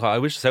the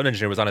sound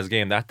engineer was on his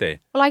game that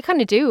day. Well, I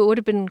kind of do. It would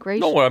have been great.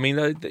 No, I mean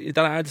that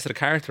adds to the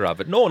character of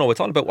it. No,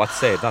 it's all about what's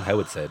said, not how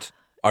it's said.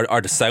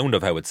 Or the sound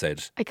of how it's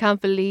said. I can't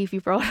believe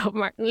you brought up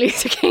Martin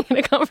Luther King in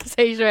a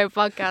conversation about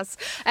podcasts.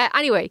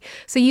 Anyway,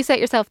 so you set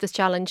yourself this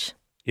challenge.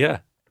 Yeah.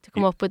 To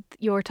come up with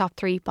your top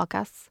 3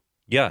 podcasts.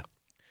 Yeah.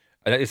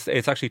 And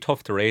it's actually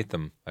tough to rate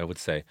them, I would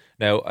say.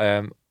 Now,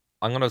 I'm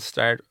going to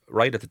start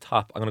right at the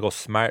top. I'm going to go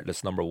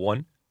Smartless number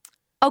 1.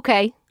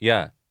 Okay.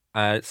 Yeah.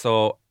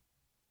 So,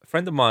 a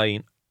friend of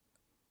mine,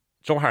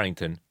 Joe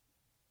Harrington,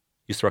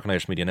 used to work in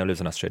Irish media, now lives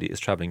in Australia,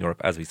 is travelling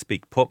Europe as we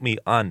speak, put me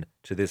on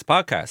to this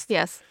podcast.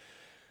 Yes.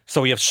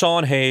 So we have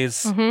Sean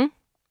Hayes,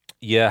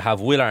 you have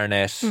Will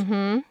Arnett,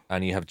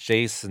 and you have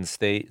Jason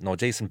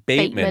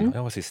Bateman. I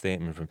always say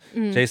Stateman from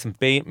Jason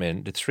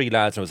Bateman, the 3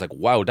 lads, and I was like,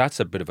 wow, that's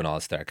a bit of an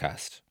all-star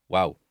cast.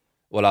 Wow.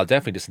 Well, I'll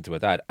definitely listen to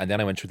that. And then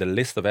I went through the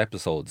list of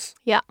episodes.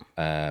 Yeah.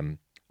 And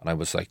I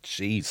was like,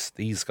 geez,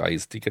 these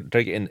guys,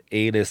 they're getting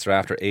A-lister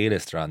after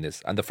A-lister on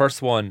this. And the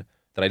first one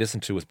that I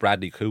listened to was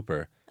Bradley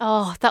Cooper.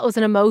 Oh, that was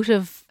an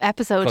emotive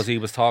episode. Because he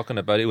was talking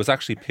about, it was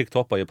actually picked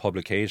up by a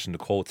publication, the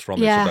quotes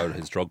from it about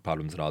his drug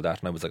problems and all that.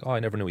 And I was like, oh, I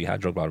never knew he had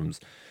drug problems.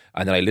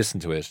 And then I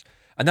listened to it.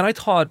 And then I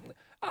thought,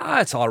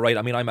 it's all right.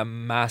 I mean, I'm a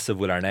massive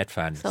Will Arnett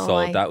fan.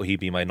 So that he'd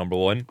be my number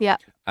 1. Yeah.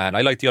 And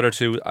I like the other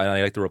 2. And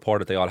I like the rapport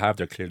that they all have.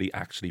 They're clearly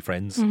actually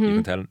friends. You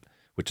can tell,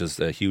 which is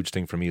a huge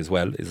thing for me as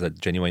well, is a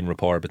genuine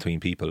rapport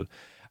between people.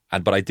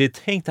 But I did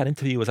think that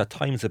interview was at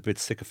times a bit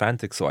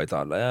sycophantic. So I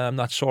thought, I'm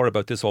not sure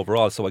about this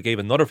overall. So I gave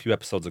another few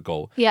episodes a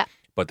go. Yeah.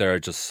 But there are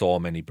just so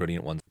many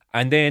brilliant ones.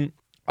 And then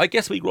I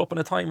guess we grew up in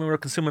a time when we were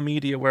consumer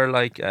media where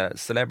like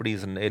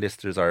celebrities and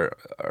A-listers or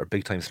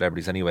big time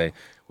celebrities anyway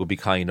would be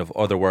kind of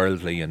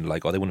otherworldly and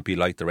like, oh, they wouldn't be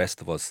like the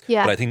rest of us.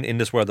 Yeah. But I think in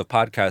this world of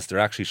podcasts, they're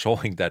actually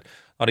showing that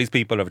these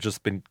people have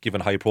just been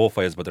given high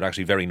profiles, but they're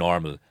actually very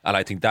normal. And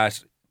I think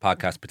that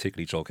podcast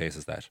particularly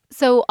showcases that.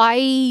 So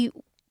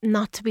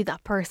not to be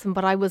that person,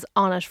 but I was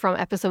on it from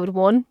episode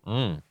 1.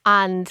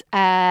 And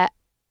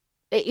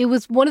it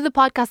was one of the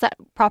podcasts that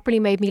properly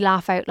made me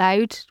laugh out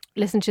loud,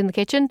 listening to in the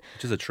kitchen.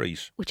 Which is a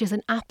treat. Which is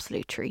an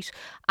absolute treat.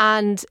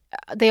 And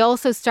they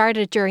also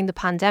started during the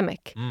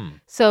pandemic.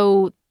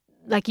 So,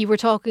 like you were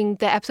talking,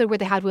 the episode where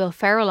they had Will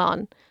Ferrell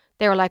on,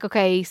 they were like,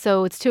 okay,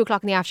 so it's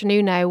 2:00 in the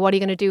afternoon now. What are you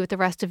going to do with the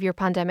rest of your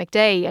pandemic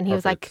day? And he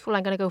was like, well,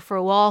 I'm going to go for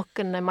a walk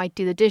and I might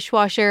do the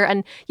dishwasher.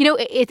 And, you know,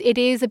 it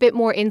is a bit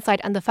more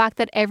insight. And the fact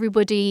that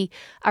everybody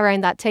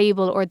around that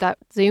table or that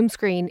Zoom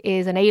screen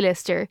is an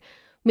A-lister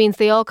means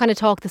they all kind of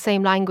talk the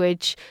same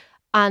language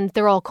and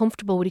they're all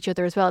comfortable with each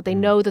other as well. They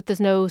know that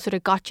there's no sort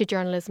of gotcha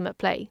journalism at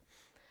play.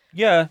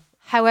 Yeah.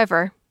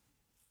 However,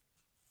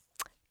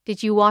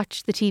 did you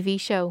watch the TV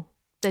show,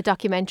 the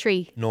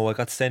documentary? No, it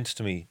got sent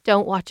to me.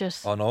 Don't watch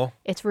it. Oh, no?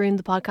 It's ruined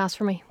the podcast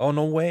for me. Oh,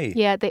 no way.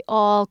 Yeah, they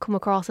all come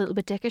across a little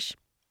bit dickish.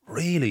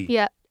 Really?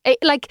 Yeah.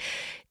 Like,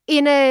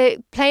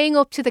 playing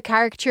up to the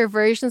caricature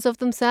versions of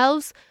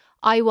themselves.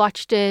 I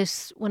watched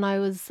it when I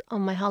was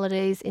on my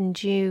holidays in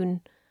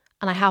June.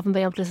 And I haven't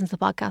been able to listen to the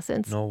podcast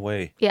since. No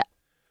way. Yeah.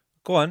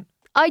 Go on.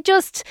 I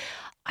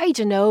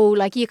don't know,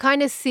 like you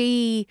kind of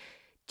see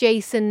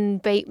Jason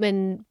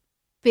Bateman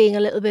being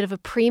a little bit of a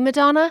prima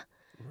donna,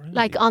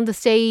 like on the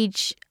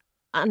stage.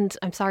 And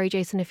I'm sorry,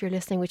 Jason, if you're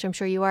listening, which I'm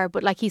sure you are,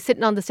 but like he's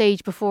sitting on the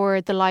stage before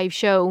the live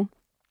show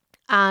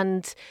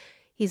and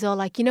he's all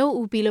like, you know, it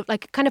would be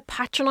like kind of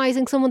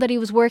patronising someone that he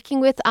was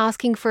working with,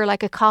 asking for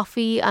like a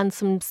coffee and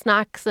some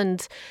snacks,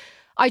 and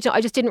I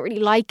just didn't really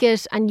like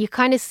it. And you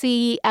kind of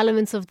see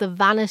elements of the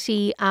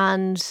vanity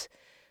and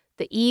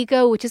the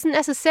ego, which isn't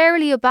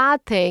necessarily a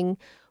bad thing,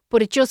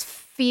 but it just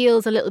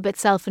feels a little bit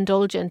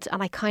self-indulgent,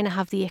 and I kind of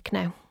have the ick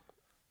now.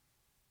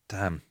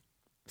 Damn.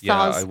 Yeah,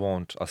 I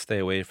won't. I'll stay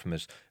away from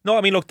it. No,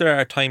 I mean, look, there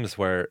are times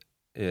where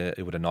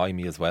it would annoy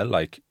me as well,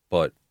 like,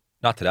 but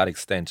not to that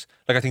extent.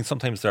 Like, I think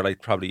sometimes they're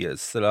like probably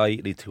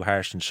slightly too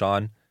harsh on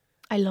Sean.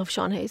 I love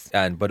Sean Hayes.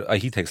 But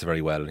he takes it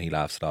very well and he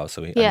laughs it off,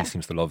 so and he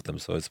seems to love them.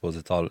 So I suppose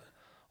it's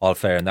all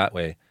fair in that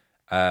way.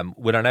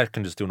 Will Arnett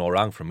can just do no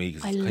wrong for me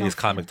because his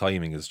comic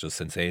timing is just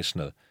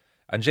sensational.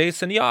 And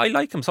Jason, yeah, I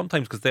like him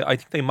sometimes because I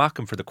think they mock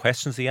him for the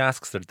questions he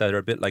asks. They're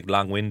a bit like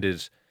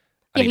long-winded.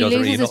 And he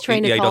loses his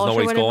train of thought. He doesn't know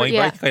where he's going.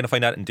 Yeah. But I kind of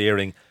find that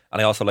endearing, and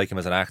I also like him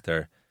as an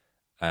actor.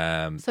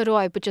 So do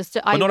I, but just...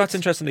 that's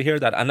interesting to hear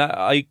that, and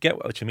I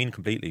get what you mean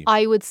completely.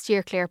 I would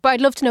steer clear, but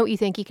I'd love to know what you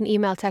think. You can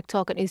email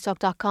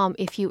techtalk@newstalk.com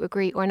if you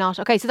agree or not.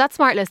 Okay, so that's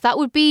Smart List. That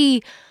would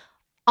be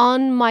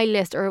on my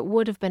list, or it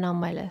would have been on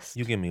my list.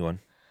 You give me one.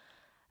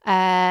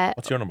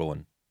 What's your number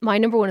one? My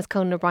number one is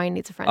Conan O'Brien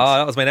Needs a Friend. Oh,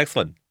 that was my next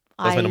one.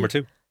 That's my number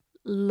two.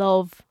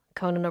 Love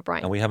Conan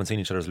O'Brien. And we haven't seen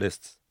each other's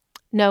lists.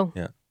 No.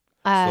 Yeah.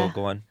 So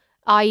go on.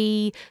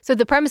 So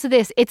the premise of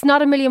this, it's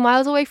not a million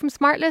miles away from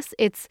Smart List.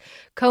 It's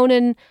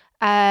Conan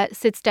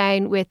sits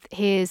down with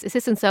his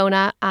assistant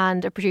Sona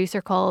and a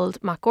producer called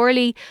Matt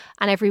Gorley,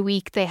 and every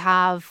week they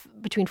have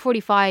between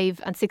 45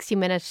 and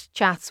 60-minute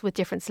chats with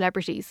different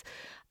celebrities,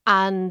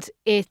 and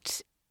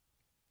it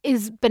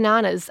is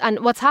bananas. And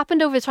what's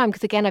happened over time,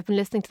 because again I've been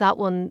listening to that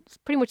one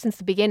pretty much since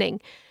the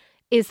beginning,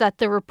 is that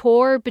the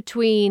rapport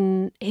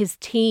between his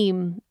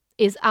team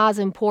is as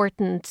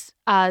important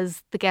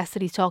as the guests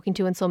that he's talking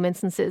to in some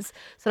instances.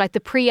 So like the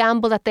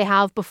preamble that they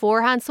have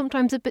beforehand,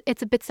 sometimes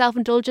it's a bit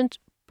self-indulgent,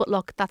 but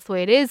look, that's the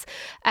way it is.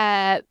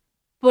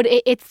 But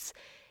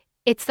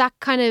it's that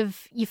kind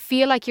of, you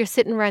feel like you're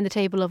sitting around the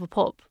table of a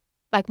pub.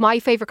 Like my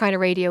favourite kind of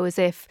radio is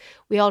if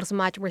we all just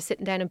imagine we're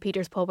sitting down in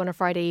Peter's pub on a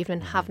Friday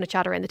evening having a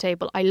chat around the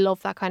table. I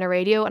love that kind of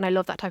radio and I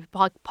love that type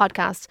of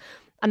podcast.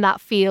 And that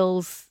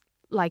feels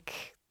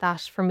like that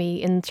for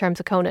me in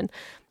terms of Conan.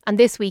 And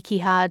this week he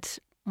had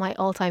my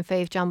all-time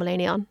fave John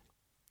Mulaney on,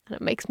 and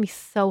it makes me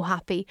so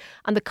happy.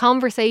 And the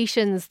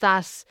conversations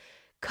that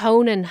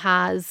Conan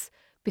has,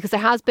 because there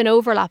has been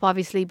overlap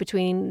obviously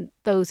between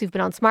those who've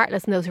been on Smart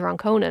List and those who are on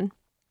Conan,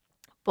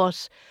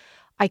 but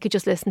I could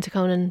just listen to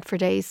Conan for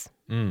days.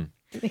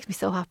 It makes me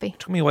so happy. It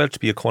took me a while to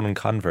be a Conan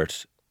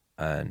convert,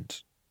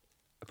 and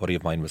a buddy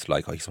of mine was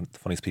like, oh, he's one of the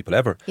funniest people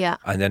ever. Yeah.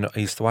 And then I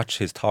used to watch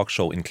his talk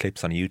show in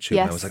clips on YouTube,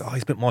 and I was like, oh,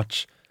 he's a bit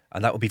much.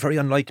 And that would be very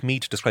unlike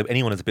me to describe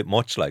anyone as a bit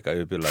much. Like, I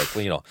would be like,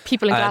 well, you know.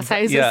 People in glass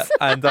houses. Yeah,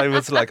 and I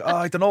was like, oh,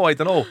 I don't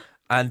know.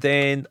 And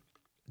then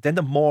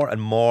the more and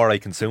more I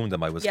consumed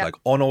them, I was like,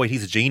 oh no, wait,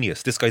 he's a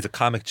genius. This guy's a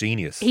comic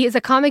genius. He is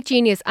a comic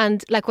genius.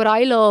 And like what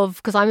I love,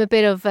 because I'm a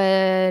bit of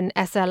an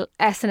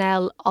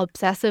SNL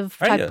obsessive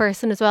type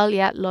person as well.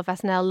 Yeah, love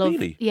SNL. Love,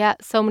 really? Yeah,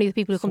 so many of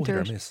the people who come through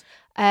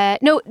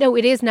it. No,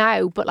 it is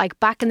now, but like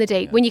back in the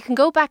day, when you can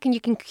go back and you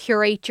can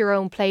curate your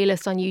own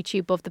playlist on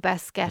YouTube of the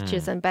best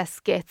sketches and best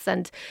skits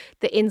and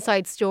the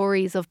inside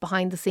stories of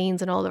behind the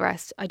scenes and all the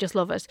rest. I just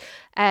love it.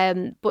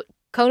 But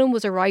Conan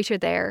was a writer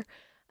there.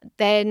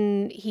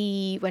 Then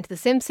he went to The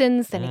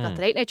Simpsons, then he got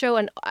The Late Night Show,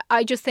 and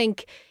I just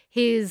think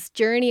his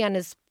journey and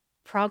his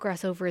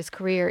progress over his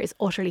career is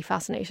utterly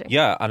fascinating.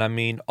 Yeah, and I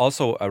mean,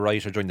 also a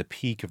writer during the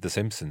peak of The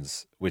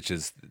Simpsons,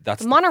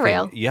 that's the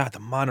monorail. The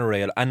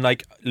monorail, and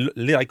like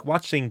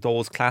watching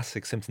those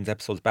classic Simpsons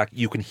episodes back,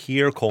 you can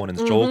hear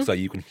Conan's jokes, like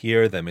you can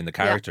hear them in the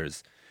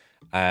characters.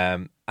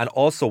 And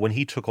also when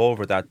he took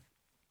over that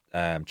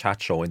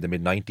chat show in the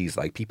mid-90s,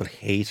 like people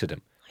hated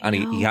him. And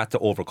he had to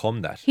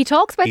overcome that. He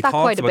talks about that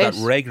quite a bit. He talks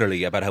about that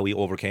regularly, about how he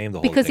overcame the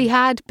whole thing. Because he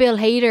had Bill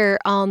Hader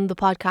on the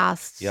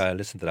podcast. Yeah, I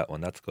listened to that one.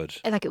 That's good.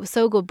 Like, it was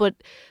so good. But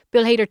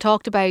Bill Hader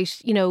talked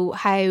about, you know,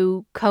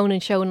 how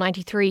Conan's show in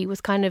 93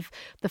 was kind of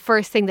the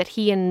first thing that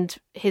he and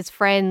his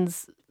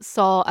friends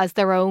saw as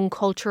their own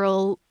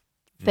cultural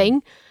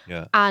thing.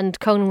 Yeah. And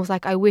Conan was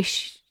like, I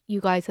wish you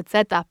guys had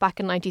said that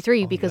back in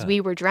 93 because we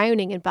were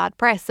drowning in bad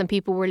press and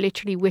people were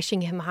literally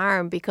wishing him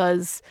harm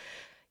because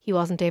he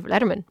wasn't David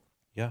Letterman.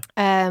 Yeah.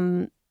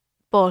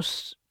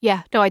 But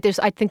yeah, no, I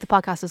think the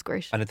podcast is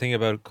great. And the thing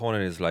about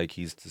Conan is like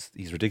he's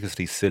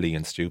ridiculously silly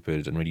and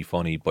stupid and really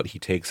funny, but he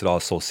takes it all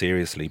so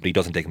seriously, but he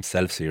doesn't take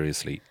himself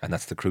seriously, and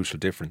that's the crucial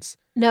difference.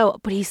 No,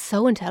 but he's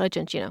so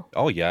intelligent, you know.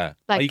 Oh yeah,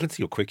 like, you can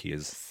see how quick he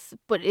is.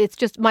 But it's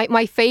just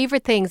my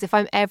favourite things, if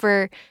I'm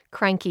ever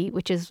cranky,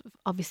 which is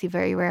obviously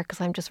very rare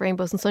because I'm just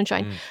rainbows and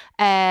sunshine,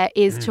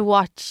 is to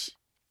watch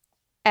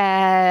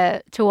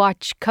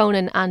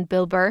Conan and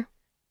Bill Burr.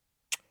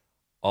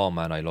 Oh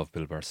man, I love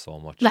Bill Burr so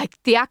much. Like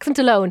the accent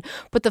alone,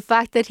 but the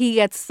fact that he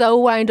gets so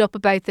wound up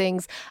about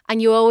things, and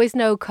you always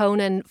know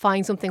Conan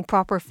finds something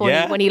proper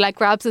funny when he like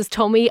grabs his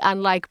tummy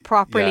and like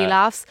properly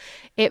laughs.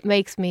 It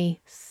makes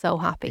me so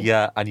happy.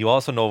 Yeah, and you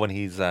also know when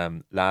he's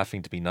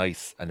laughing to be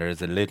nice, and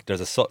there's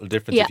a subtle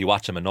difference if you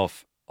watch him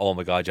enough. Oh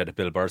my God, you had a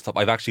Bill Burr stuff.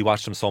 I've actually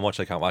watched him so much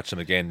I can't watch them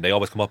again. They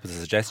always come up as a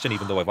suggestion,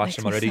 even though I've watched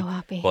them already. So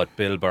happy. But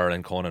Bill Burr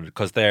and Conan,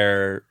 because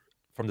they're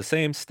from the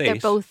same state. They're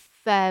both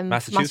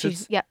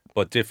Massachusetts. Yeah.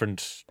 But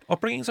different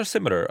upbringings are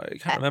similar. I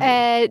can't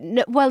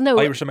remember. No.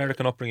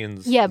 Irish-American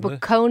upbringings. Yeah,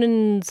 but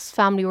Conan's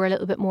family were a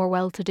little bit more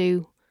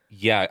well-to-do.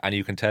 Yeah, and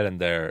you can tell in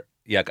their...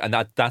 Yeah, and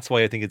that's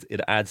why I think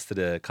it adds to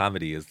the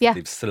comedy is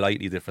they've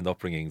slightly different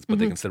upbringings, but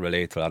they can still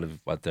relate to a lot of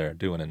what they're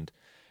doing. And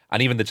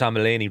even the John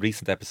Mulaney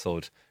recent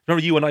episode,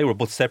 remember you and I were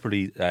both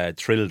separately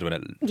thrilled when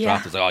it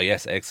dropped. It was like, oh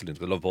yes, excellent,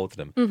 we love both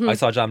of them. I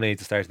saw John Mulaney at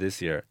the start of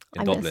this year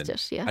in Dublin.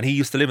 Missed it, yeah. And he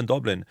used to live in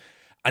Dublin.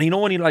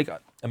 And when you like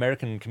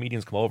American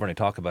comedians come over and they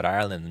talk about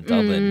Ireland and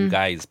Dublin, you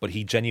guys, but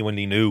he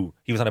genuinely knew.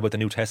 He was on about the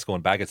new Tesco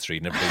in Baggot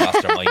Street and everybody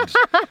lost their mind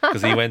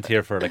because he went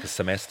here for like a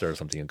semester or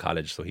something in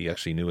college, so he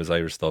actually knew his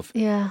Irish stuff.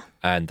 Yeah.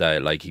 And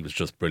like he was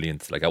just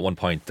brilliant. Like at one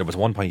point, there was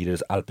one point he did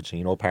his Al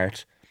Pacino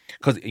part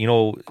because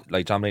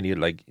like John Mulaney had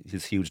like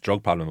his huge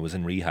drug problem. It was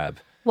in rehab.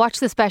 Watch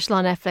the special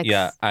on Netflix.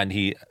 Yeah, and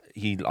he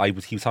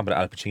was talking about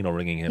Al Pacino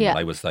ringing him. Yeah. And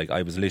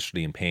I was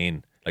literally in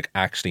pain, like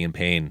actually in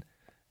pain,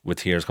 with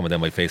tears coming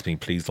down my face, being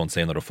please don't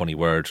say another funny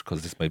word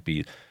because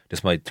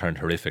this might turn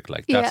horrific.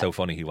 Like that's how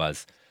funny he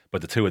was.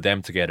 But the two of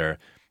them together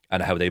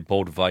and how they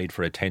both vied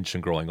for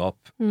attention growing up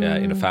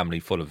in a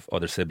family full of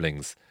other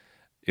siblings.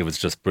 It was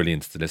just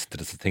brilliant to listen to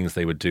the things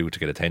they would do to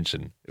get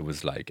attention. It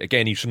was like,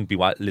 again, you shouldn't be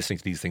listening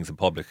to these things in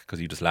public because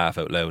you just laugh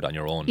out loud on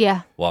your own,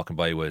 walking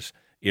by with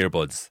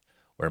earbuds,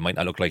 where it might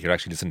not look like you're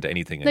actually listening to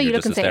anything and you're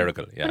just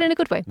hysterical. Yeah, but in a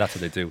good way. That's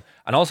what they do.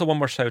 And also one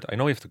more shout, I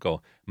know you have to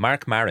go.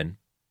 Mark Maron.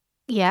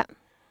 Yeah.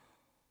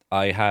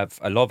 I have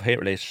a love-hate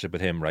relationship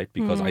with him, right?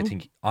 Because I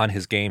think on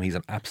his game, he's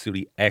an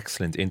absolutely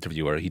excellent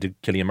interviewer. He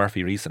did Cillian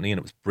Murphy recently and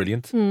it was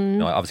brilliant.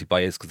 Obviously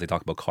biased because they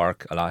talk about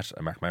Cork a lot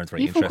and Mark Maron's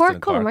very interested in Cork.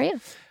 Colm,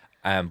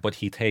 are you? But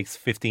he takes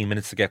 15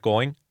 minutes to get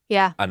going.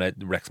 Yeah. And it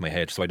wrecks my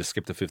head. So I just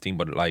skipped the 15,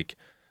 but like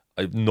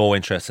I have no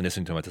interest in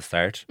listening to him at the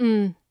start.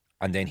 And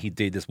then he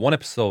did this one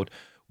episode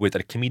with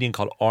a comedian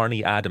called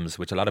Arnie Adams,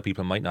 which a lot of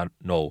people might not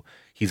know.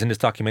 He's in this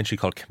documentary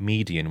called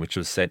Comedian, which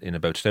was set in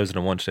about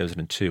 2001,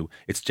 2002.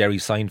 It's Jerry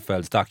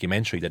Seinfeld's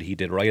documentary that he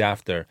did right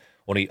after,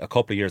 only a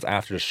couple of years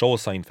after the show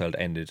Seinfeld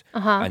ended.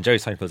 And Jerry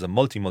Seinfeld's a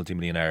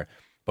multi-millionaire,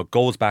 but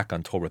goes back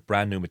on tour with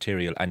brand new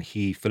material, and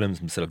he films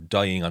himself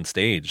dying on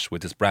stage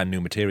with this brand new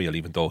material,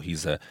 even though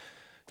he's a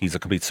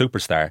complete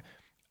superstar.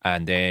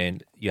 And then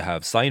you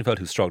have Seinfeld,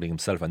 who's struggling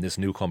himself, and this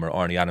newcomer,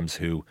 Arnie Adams,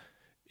 who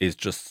is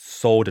just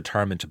so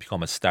determined to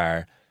become a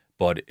star,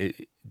 but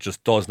it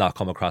just does not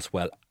come across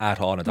well at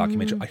all in a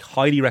documentary. I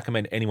highly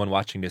recommend anyone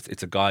watching this.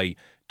 It's a guy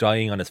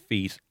dying on his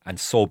feet and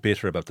so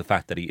bitter about the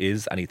fact that he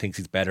is, and he thinks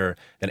he's better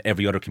than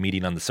every other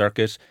comedian on the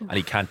circuit, and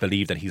he can't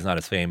believe that he's not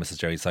as famous as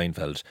Jerry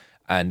Seinfeld.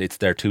 And it's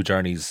their two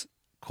journeys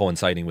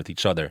coinciding with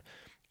each other.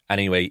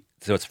 Anyway,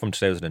 so it's from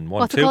 2001.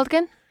 What's it called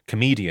again?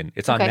 Comedian.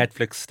 It's on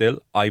Netflix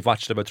still. I've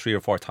watched it about 3 or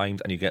 4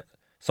 times, and you get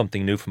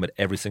something new from it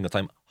every single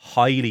time.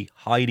 Highly,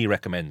 highly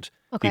recommend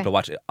people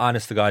watch it.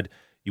 Honest to God,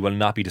 you will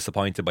not be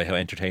disappointed by how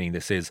entertaining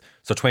this is.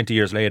 So 20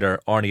 years later,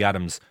 Arnie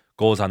Adams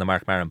goes on the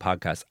Mark Maron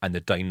podcast, and the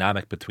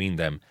dynamic between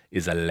them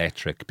is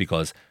electric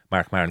because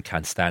Mark Maron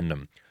can't stand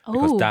him.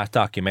 Because that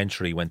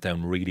documentary went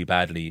down really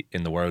badly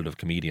in the world of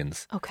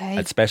comedians.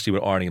 Especially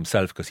with Arnie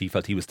himself, because he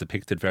felt he was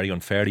depicted very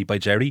unfairly by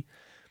Jerry.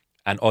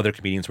 And other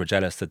comedians were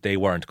jealous that they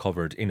weren't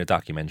covered in a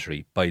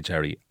documentary by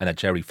Jerry, and that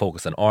Jerry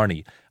focused on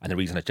Arnie. And the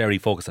reason that Jerry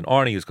focused on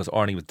Arnie is because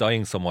Arnie was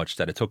dying so much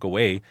that it took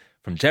away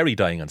from Jerry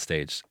dying on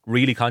stage.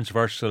 Really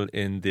controversial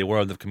in the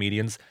world of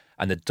comedians.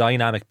 And the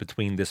dynamic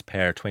between this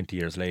pair 20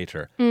 years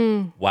later,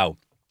 wow.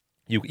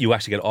 You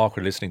actually get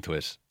awkward listening to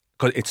it.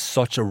 Because it's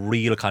such a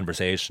real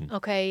conversation.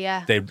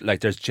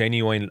 There's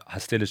genuine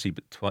hostility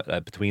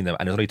between them,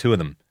 and there's only 2 of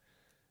them.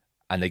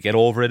 And they get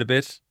over it a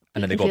bit,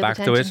 and then they go back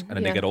to it, and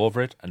then they get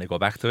over it, and they go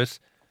back to it.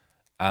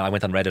 And I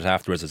went on Reddit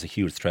afterwards. There's a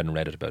huge thread on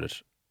Reddit about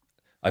it.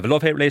 I have a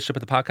love-hate relationship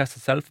with the podcast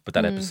itself, but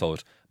that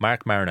episode,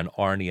 Mark Maron and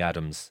Arnie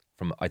Adams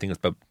from, I think it's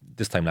about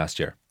this time last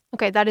year.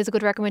 Okay, that is a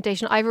good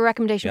recommendation. I have a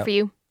recommendation for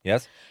you.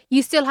 Yes?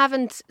 You still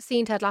haven't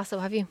seen Ted Lasso,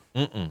 have you?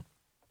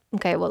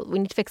 Okay, well, we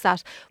need to fix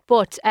that.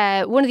 But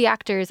one of the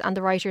actors and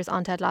the writers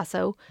on Ted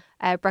Lasso,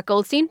 Brett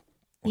Goldstein,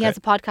 he has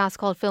a podcast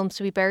called Films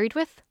to be Buried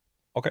With.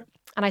 Okay.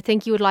 And I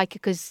think you would like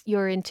it because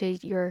you're into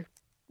your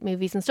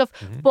movies and stuff.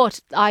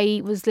 But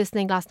I was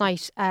listening last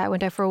night. I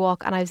went out for a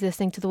walk and I was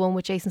listening to the one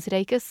with Jason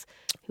Sudeikis,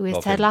 who is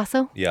Ted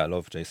Lasso. Yeah, I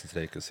love Jason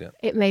Sudeikis, yeah.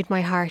 It made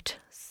my heart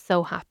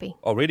so happy.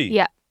 Oh, really?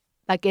 Yeah.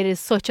 Like, it is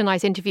such a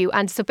nice interview.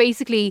 And so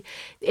basically,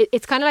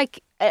 it's kind of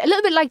like a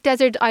little bit like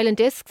Desert Island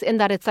Discs in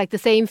that it's like the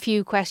same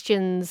few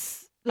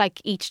questions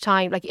like each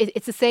time. Like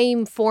it's the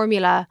same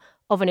formula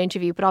of an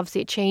interview, but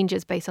obviously it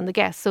changes based on the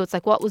guest. So it's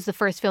like, what was the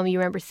first film you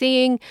remember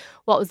seeing?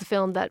 What was the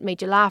film that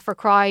made you laugh or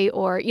cry,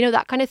 or, you know,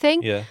 that kind of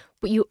thing? Yeah.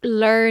 But you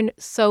learn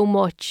so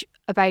much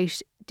about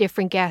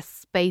different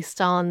guests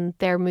based on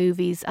their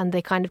movies, and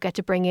they kind of get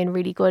to bring in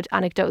really good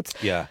anecdotes.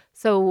 Yeah.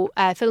 So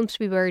Films to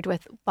be Buried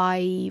With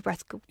by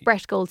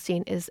Brett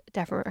Goldstein is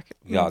definitely a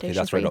recommendation. Yeah, okay,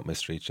 that's right up my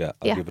street, yeah.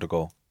 I'll give it a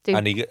go.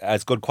 And he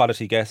has good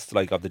quality guests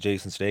like of the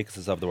Jason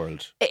Sudeikis of the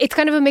world. It's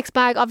kind of a mixed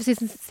bag.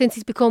 Obviously, since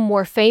he's become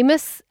more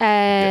famous,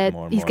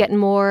 he's getting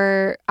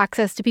more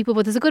access to people.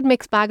 But there's a good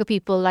mixed bag of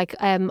people. Like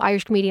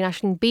Irish comedian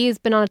Aisling B has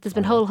been on it. There's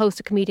been a whole host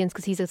of comedians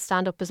because he's a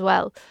stand-up as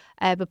well.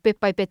 But bit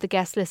by bit, the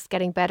guest list is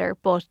getting better.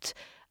 But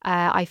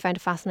I found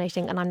it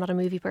fascinating, and I'm not a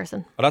movie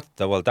person.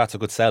 Well, that's a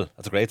good sell.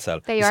 That's a great sell.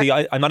 You see,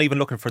 I'm not even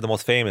looking for the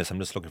most famous. I'm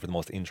just looking for the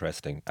most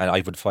interesting, and I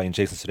would find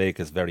Jason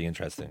Sudeikis very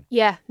interesting.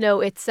 Yeah, no,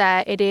 it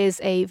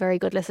is a very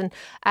good listen.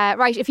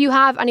 Right, if you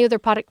have any other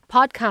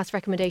podcast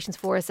recommendations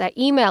for us,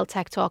 email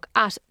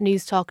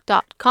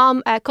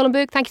techtalk@newstalk.com. Colm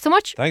Boohig, thank you so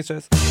much. Thanks,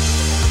 Jess.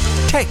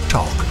 Tech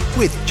Talk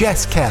with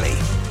Jess Kelly.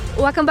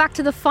 Welcome back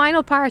to the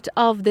final part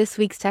of this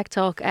week's Tech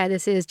Talk.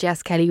 This is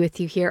Jess Kelly with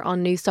you here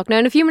on Newstalk. Now,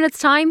 in a few minutes'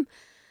 time,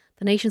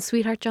 the nation's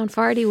sweetheart John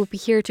Fardy will be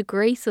here to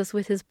grace us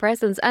with his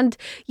presence. And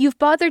you've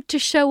bothered to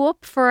show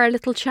up for our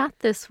little chat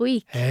this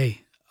week.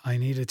 Hey, I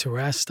needed to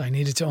rest. I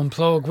needed to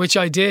unplug, which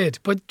I did.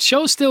 But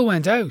show still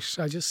went out.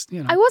 I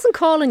wasn't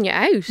calling you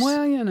out.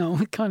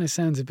 Well, it kind of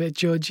sounds a bit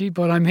judgy,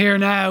 but I'm here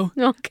now.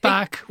 Okay.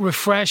 Back,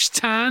 refreshed,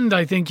 tanned,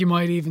 I think you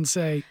might even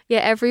say. Yeah,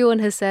 everyone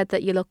has said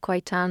that you look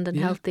quite tanned and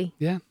healthy.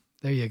 Yeah.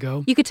 There you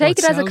go. You could take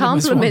it as a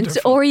compliment,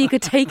 or you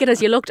could take it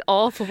as you looked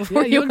awful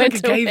before you went away. You look like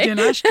a caved-in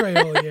ashtray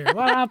all year.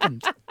 What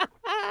happened?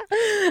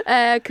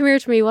 Come here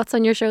to me. What's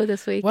on your show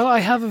this week? Well, I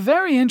have a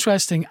very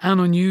interesting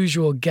and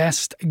unusual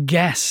guest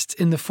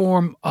in the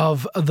form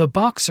of the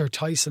boxer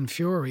Tyson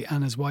Fury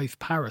and his wife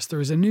Paris.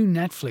 There is a new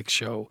Netflix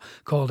show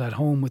called At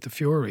Home with the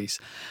Furies,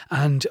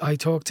 and I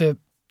talked to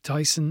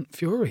Tyson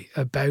Fury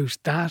about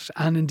that,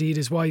 and indeed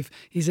his wife.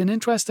 He's an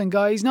interesting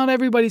guy. He's not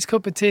everybody's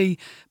cup of tea,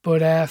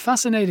 but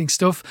fascinating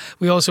stuff.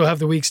 We also have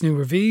the week's new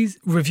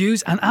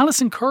reviews and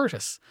Alison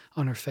Curtis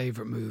on her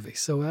favourite movie.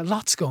 So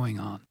lots going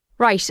on.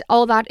 Right,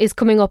 all that is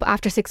coming up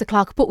after 6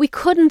 o'clock, but we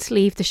couldn't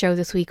leave the show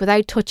this week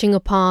without touching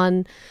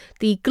upon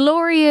the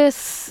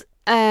glorious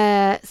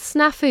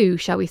snafu,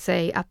 shall we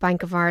say, at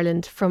Bank of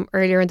Ireland from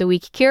earlier in the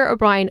week. Ciara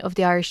O'Brien of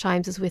the Irish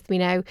Times is with me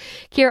now.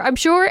 Ciara, I'm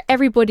sure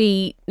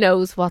everybody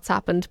knows what's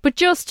happened, but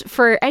just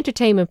for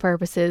entertainment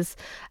purposes,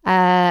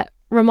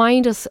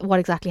 remind us what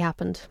exactly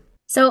happened.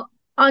 So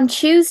on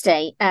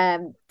Tuesday,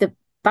 the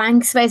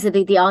banks,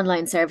 basically the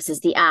online services,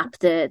 the app,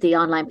 the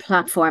online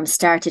platform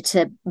started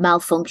to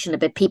malfunction a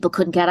bit. People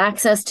couldn't get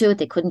access to it.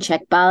 They couldn't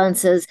check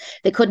balances.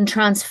 They couldn't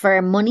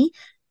transfer money.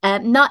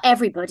 Not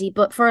everybody,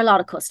 but for a lot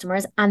of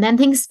customers. And then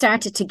things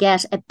started to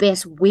get a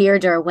bit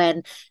weirder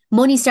when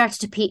money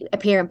started to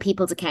appear in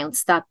people's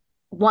accounts that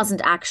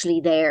wasn't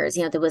actually theirs.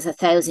 There was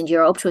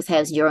 €1,000, up to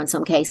 €1,000 in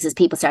some cases.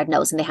 People started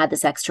noticing they had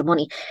this extra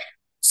money.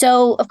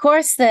 So, of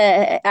course,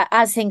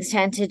 as things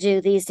tend to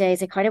do these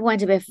days, it kind of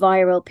went a bit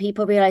viral.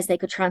 People realised they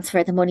could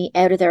transfer the money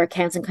out of their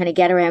accounts and kind of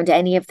get around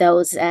any of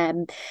those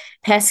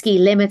pesky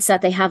limits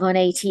that they have on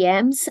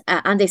ATMs,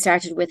 and they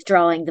started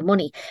withdrawing the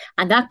money.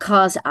 And that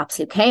caused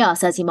absolute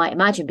chaos, as you might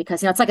imagine,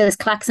 because it's like this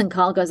klaxon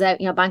call goes out,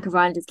 Bank of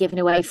Ireland is giving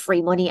away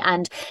free money,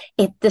 and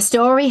the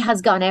story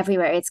has gone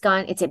everywhere. It's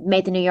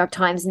made the New York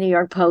Times, New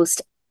York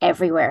Post,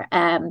 everywhere.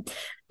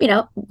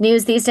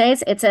 News these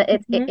days, it's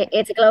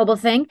a global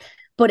thing.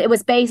 But it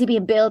was basically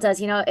being billed as,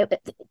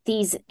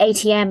 these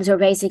ATMs were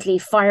basically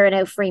firing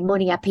out free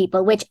money at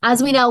people, which,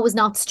 as we know, was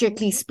not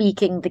strictly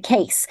speaking the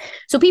case.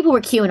 So people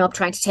were queuing up,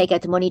 trying to take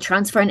out the money,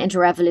 transferring into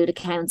Revolut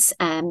accounts,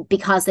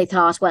 because they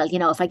thought, well,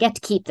 if I get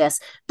to keep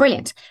this,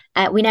 brilliant.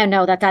 We now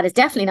know that is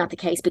definitely not the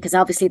case, because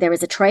obviously there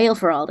is a trail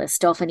for all this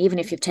stuff. And even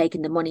if you've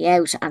taken the money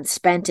out and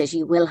spent it,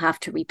 you will have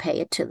to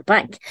repay it to the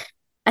bank.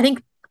 I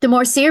think the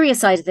more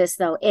serious side of this,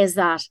 though, is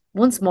that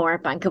once more,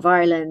 Bank of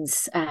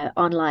Ireland's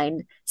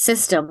online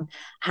system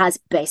has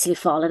basically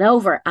fallen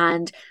over.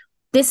 And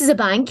this is a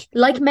bank,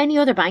 like many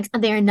other banks,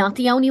 and they are not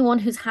the only one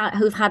who've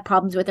had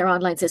problems with their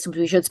online systems.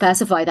 We should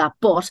specify that.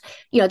 But,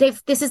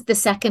 this is the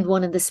second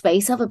one in the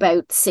space of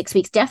about 6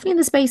 weeks, definitely in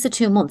the space of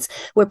 2 months,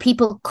 where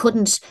people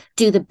couldn't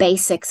do the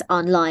basics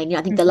online.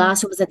 I think the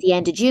last one was at the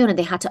end of June, and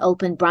they had to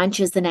open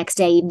branches the next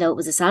day, even though it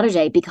was a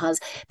Saturday, because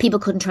people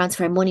couldn't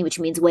transfer money, which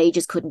means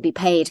wages couldn't be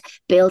paid,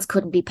 bills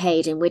couldn't be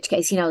paid, in which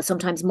case,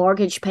 sometimes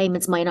mortgage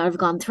payments might not have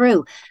gone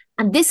through.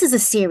 And this is a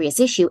serious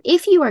issue.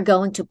 If you are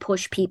going to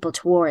push people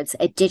towards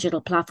a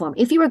digital platform,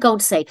 if you are going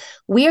to say,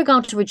 we are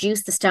going to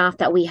reduce the staff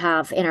that we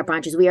have in our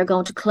branches, we are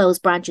going to close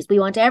branches, we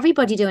want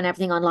everybody doing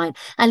everything online,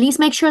 at least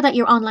make sure that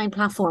your online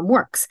platform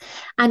works.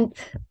 And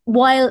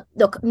while,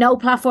 look, no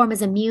platform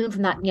is immune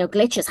from that,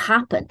 glitches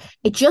happen,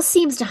 it just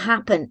seems to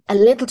happen a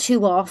little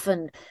too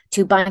often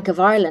to Bank of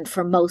Ireland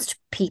for most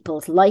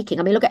people's liking.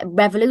 I mean, look at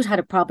Revolut had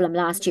a problem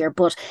last year,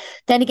 but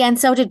then again,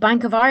 so did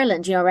Bank of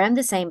Ireland, around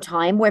the same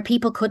time, where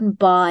people couldn't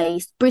buy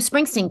Bruce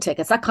Springsteen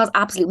tickets. That caused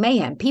absolute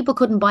mayhem. People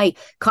couldn't buy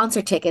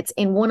concert tickets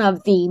in one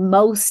of the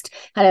most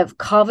kind of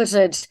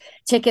coveted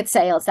ticket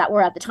sales that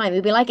were at the time. It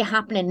would be like it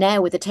happening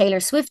now with the Taylor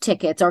Swift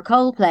tickets or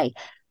Coldplay.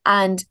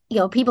 And,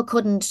 people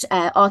couldn't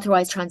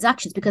authorize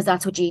transactions, because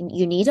that's what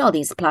you need all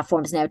these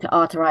platforms now to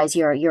authorize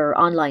your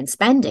online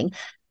spending.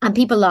 And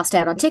people lost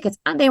out on tickets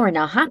and they were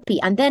not happy.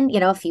 And then,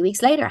 a few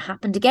weeks later, it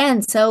happened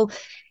again. So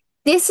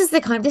This is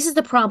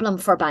the problem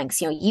for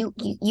banks.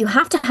 You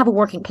have to have a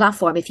working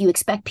platform if you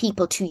expect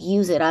people to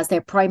use it as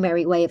their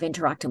primary way of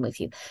interacting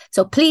with you.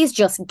 So please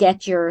just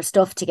get your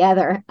stuff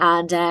together.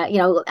 And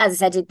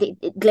as I said,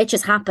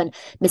 glitches happen,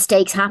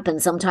 mistakes happen.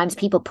 Sometimes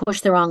people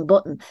push the wrong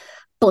button.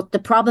 But the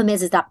problem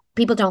is that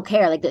people don't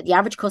care. Like the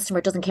average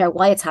customer doesn't care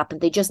why it's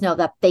happened. They just know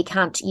that they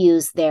can't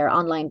use their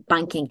online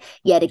banking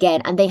yet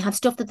again, and they have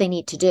stuff that they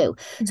need to do.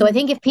 Mm-hmm. So I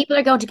think if people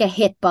are going to get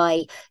hit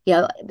by,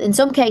 in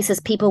some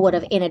cases, people would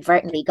have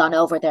inadvertently gone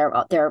over their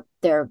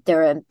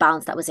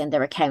balance that was in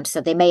their account.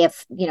 So they may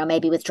have,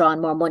 maybe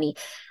withdrawn more money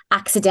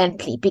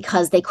accidentally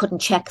because they couldn't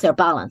check their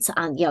balance,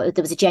 and there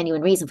was a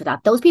genuine reason for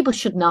that. Those people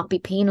should not be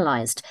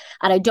penalised,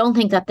 and I don't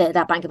think that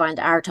that Bank of Ireland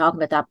are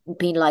talking about that,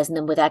 penalising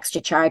them with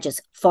extra charges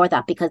for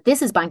that, because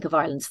this is Bank of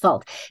Ireland's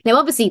fault. Now,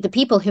 obviously, the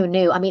people who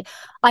knew,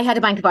 I had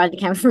a Bank of Ireland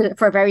account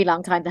for a very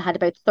long time that had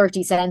about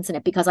 30 cents in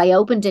it because I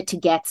opened it to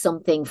get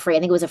something free. I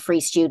think it was a free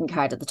student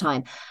card at the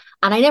time.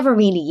 And I never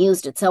really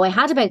used it. So I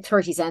had about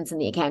 30 cents in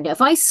the account. Now,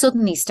 if I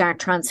suddenly start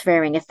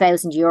transferring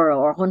 €1,000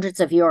 or hundreds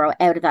of euro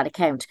out of that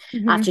account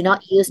after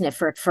not using it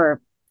for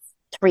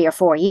 3 or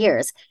 4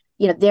 years,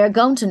 they're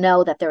going to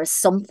know that there is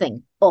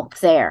something up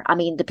there.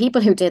 The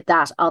people who did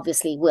that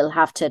obviously will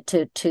have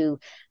to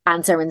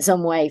answer in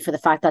some way for the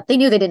fact that they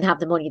knew they didn't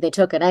have the money. They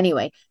took it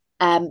anyway.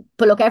 But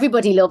look,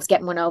 everybody loves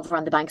getting one over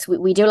on the banks.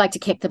 We do like to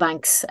kick the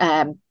banks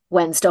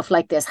when stuff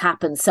like this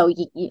happens. So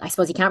I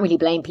suppose you can't really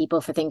blame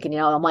people for thinking,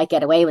 I might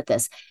get away with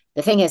this.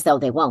 The thing is, though,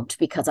 they won't,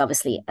 because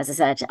obviously, as I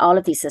said, all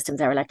of these systems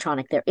are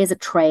electronic. There is a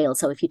trail.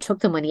 So if you took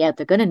the money out,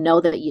 they're going to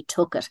know that you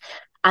took it.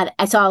 And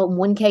I saw in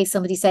one case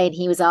somebody saying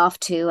he was off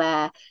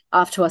to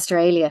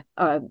Australia.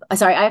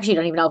 Sorry, I actually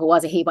don't even know if it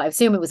was a he, but I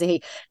assume it was a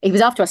he. He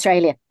was off to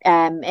Australia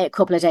a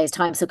couple of days'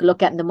 time, so good luck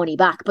getting the money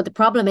back. But the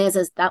problem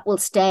is that will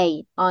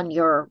stay on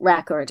your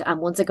record, and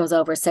once it goes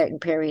over a certain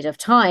period of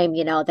time,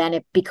 then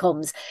it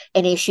becomes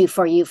an issue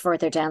for you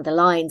further down the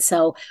line.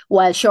 So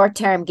while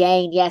short-term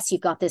gain, yes, you've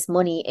got this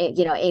money.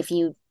 If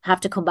you have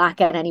to come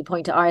back at any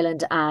point to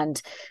Ireland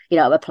and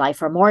apply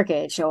for a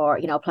mortgage or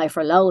apply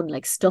for a loan,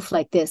 like stuff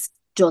like this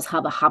does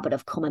have a habit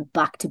of coming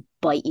back to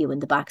bite you in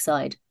the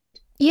backside.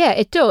 Yeah,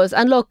 it does.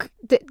 And look,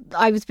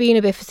 I was being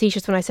a bit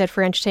facetious when I said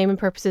for entertainment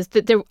purposes,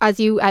 that there, as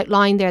you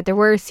outlined there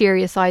were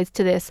serious sides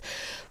to this.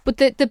 But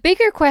the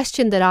bigger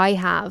question that I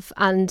have,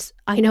 and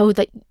I know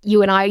that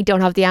you and I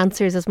don't have the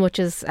answers as much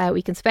as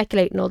we can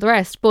speculate and all the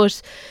rest,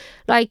 but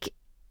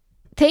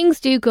things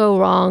do go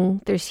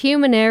wrong. There's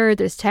human error,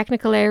 there's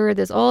technical error,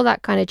 there's all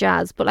that kind of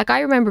jazz. But I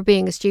remember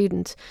being a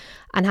student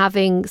and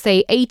having,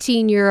 say,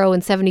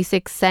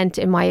 €18.76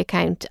 in my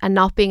account and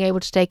not being able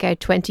to take out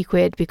 20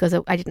 quid because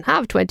I didn't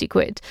have 20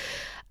 quid.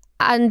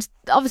 And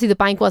obviously the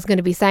bank wasn't going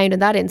to be sound in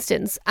that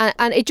instance.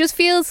 And it just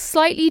feels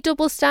slightly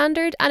double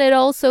standard. And it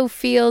also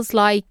feels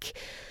like,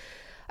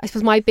 I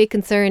suppose my big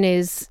concern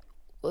is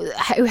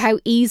how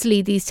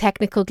easily these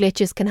technical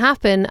glitches can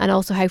happen, and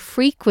also how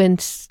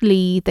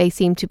frequently they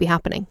seem to be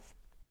happening.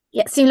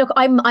 Yeah, see, look,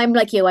 I'm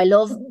like you. I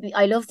love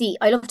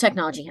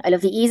technology. I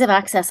love the ease of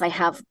access I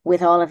have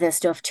with all of this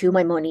stuff to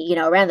my money,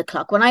 around the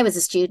clock. When I was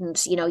a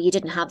student, you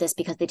didn't have this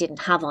because they didn't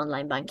have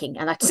online banking,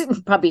 and that's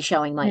probably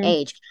showing my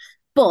age.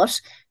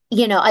 But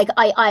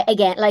I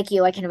again, like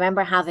you, I can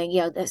remember having,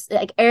 this,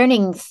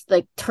 earning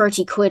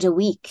 30 quid a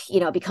week,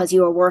 because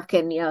you were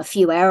working, a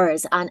few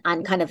hours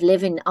and kind of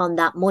living on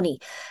that money.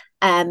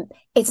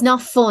 It's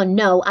not fun,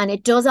 no, and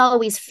it does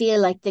always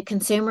feel like the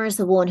consumer is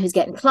the one who's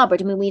getting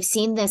clobbered. We've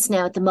seen this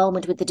now at the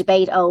moment with the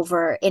debate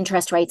over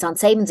interest rates on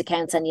savings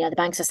accounts, and the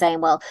banks are saying,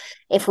 well,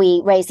 if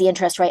we raise the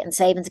interest rate on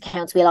savings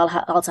accounts, we'll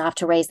also have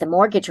to raise the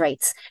mortgage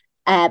rates.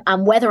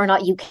 And whether or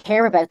not you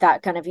care about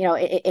that, kind of,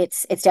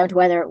 it's down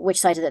to which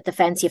side of the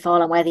fence you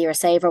fall on, whether you're a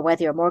saver,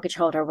 whether you're a mortgage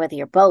holder, whether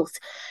you're both.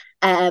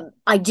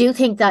 I do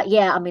think that,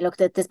 look,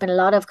 there's been a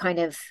lot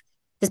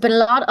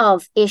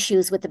of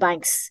issues with the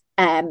banks.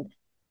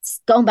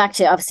 Going back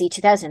to obviously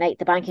 2008,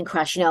 the banking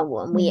crash,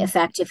 when we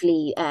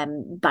effectively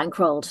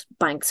bankrolled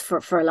banks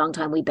for a long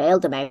time, we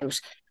bailed them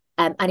out.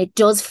 And it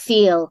does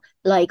feel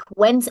like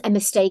when a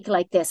mistake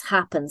like this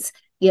happens,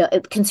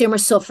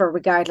 consumers suffer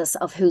regardless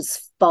of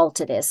whose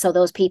fault it is. So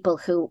those people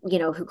who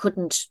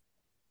couldn't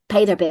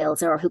pay their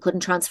bills or who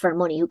couldn't transfer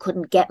money, who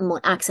couldn't get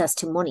access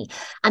to money.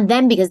 And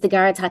then because the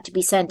guards had to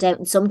be sent out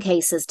in some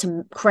cases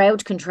to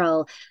crowd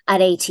control at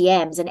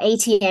ATMs, and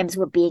ATMs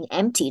were being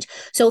emptied.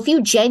 So if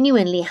you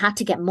genuinely had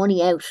to get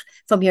money out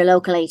from your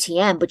local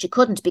ATM, but you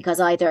couldn't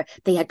because either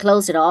they had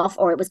closed it off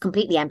or it was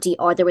completely empty,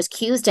 or there was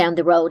queues down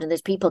the road and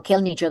there's people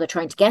killing each other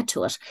trying to get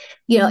to it.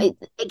 It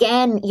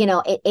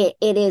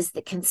is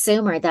the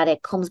consumer that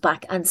it comes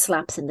back and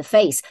slaps in the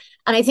face.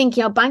 And I think,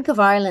 Bank of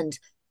Ireland,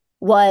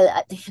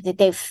 while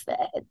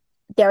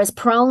they're as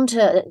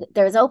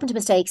open to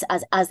mistakes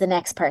as the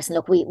next person.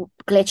 Look,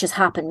 glitches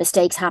happen,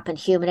 mistakes happen,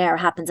 human error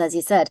happens, as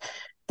you said.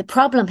 The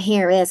problem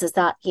here is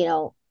that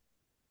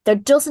there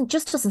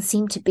doesn't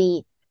seem to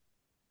be,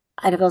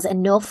 I don't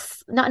know,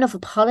 not enough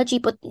apology,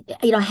 but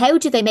how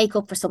do they make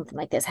up for something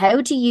like this?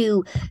 How do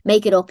you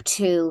make it up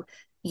to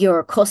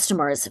your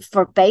customers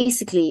for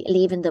basically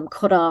leaving them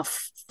cut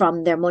off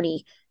from their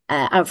money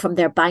or from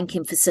their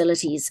banking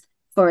facilities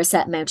for a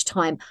set amount of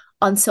time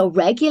on so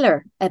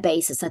regular a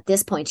basis at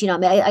this point. I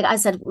mean, I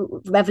said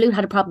Revolut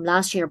had a problem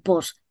last year,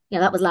 but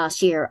that was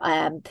last year.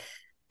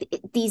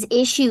 These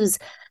issues,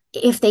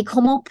 if they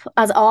come up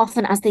as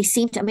often as they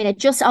seem to, I mean, it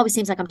just always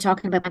seems like I'm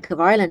talking about Bank of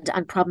Ireland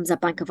and problems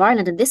at Bank of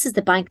Ireland. And this is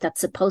the bank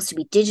that's supposed to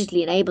be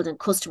digitally enabled and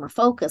customer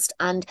focused.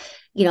 And,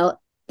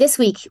 this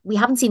week we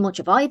haven't seen much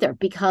of either,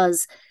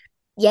 because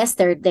yes,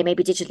 they may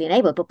be digitally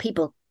enabled, but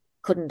people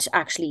couldn't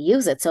actually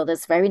use it. So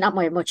there's not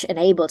very much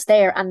enabled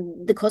there.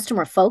 And the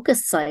customer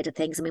focused side of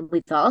things, I mean,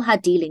 we've all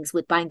had dealings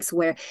with banks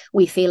where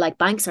we feel like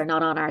banks are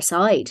not on our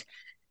side.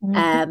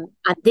 And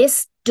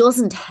this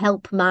doesn't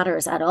help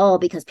matters at all,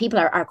 because people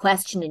are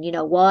questioning,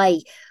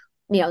 why,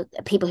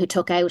 people who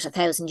took out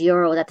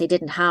 €1,000 that they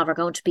didn't have are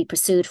going to be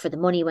pursued for the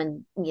money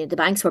when the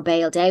banks were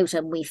bailed out.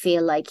 And we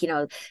feel like,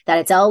 that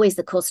it's always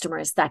the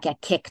customers that get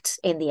kicked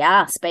in the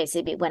ass,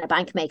 basically, when a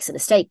bank makes a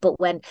mistake. But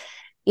when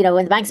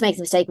the banks makes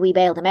a mistake, we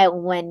bail them out.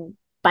 And when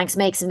banks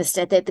makes a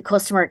mistake, the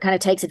customer kind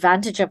of takes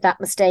advantage of that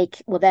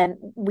mistake, well, then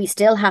we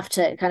still have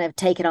to kind of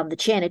take it on the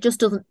chin. It just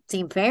doesn't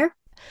seem fair.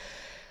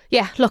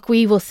 Yeah, look,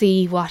 we will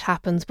see what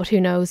happens, but who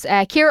knows.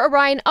 Ciara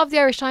O'Brien of the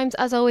Irish Times,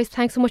 as always,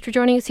 thanks so much for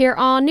joining us here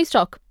on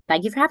Newstalk.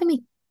 Thank you for having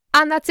me.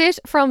 And that's it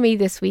from me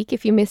this week.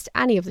 If you missed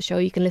any of the show,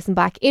 you can listen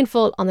back in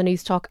full on the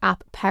Newstalk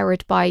app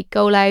powered by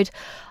Go Loud.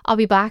 I'll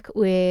be back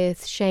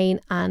with Shane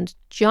and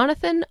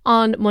Jonathan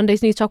on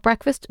Monday's Newstalk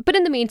Breakfast. But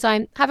in the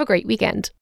meantime, have a great weekend.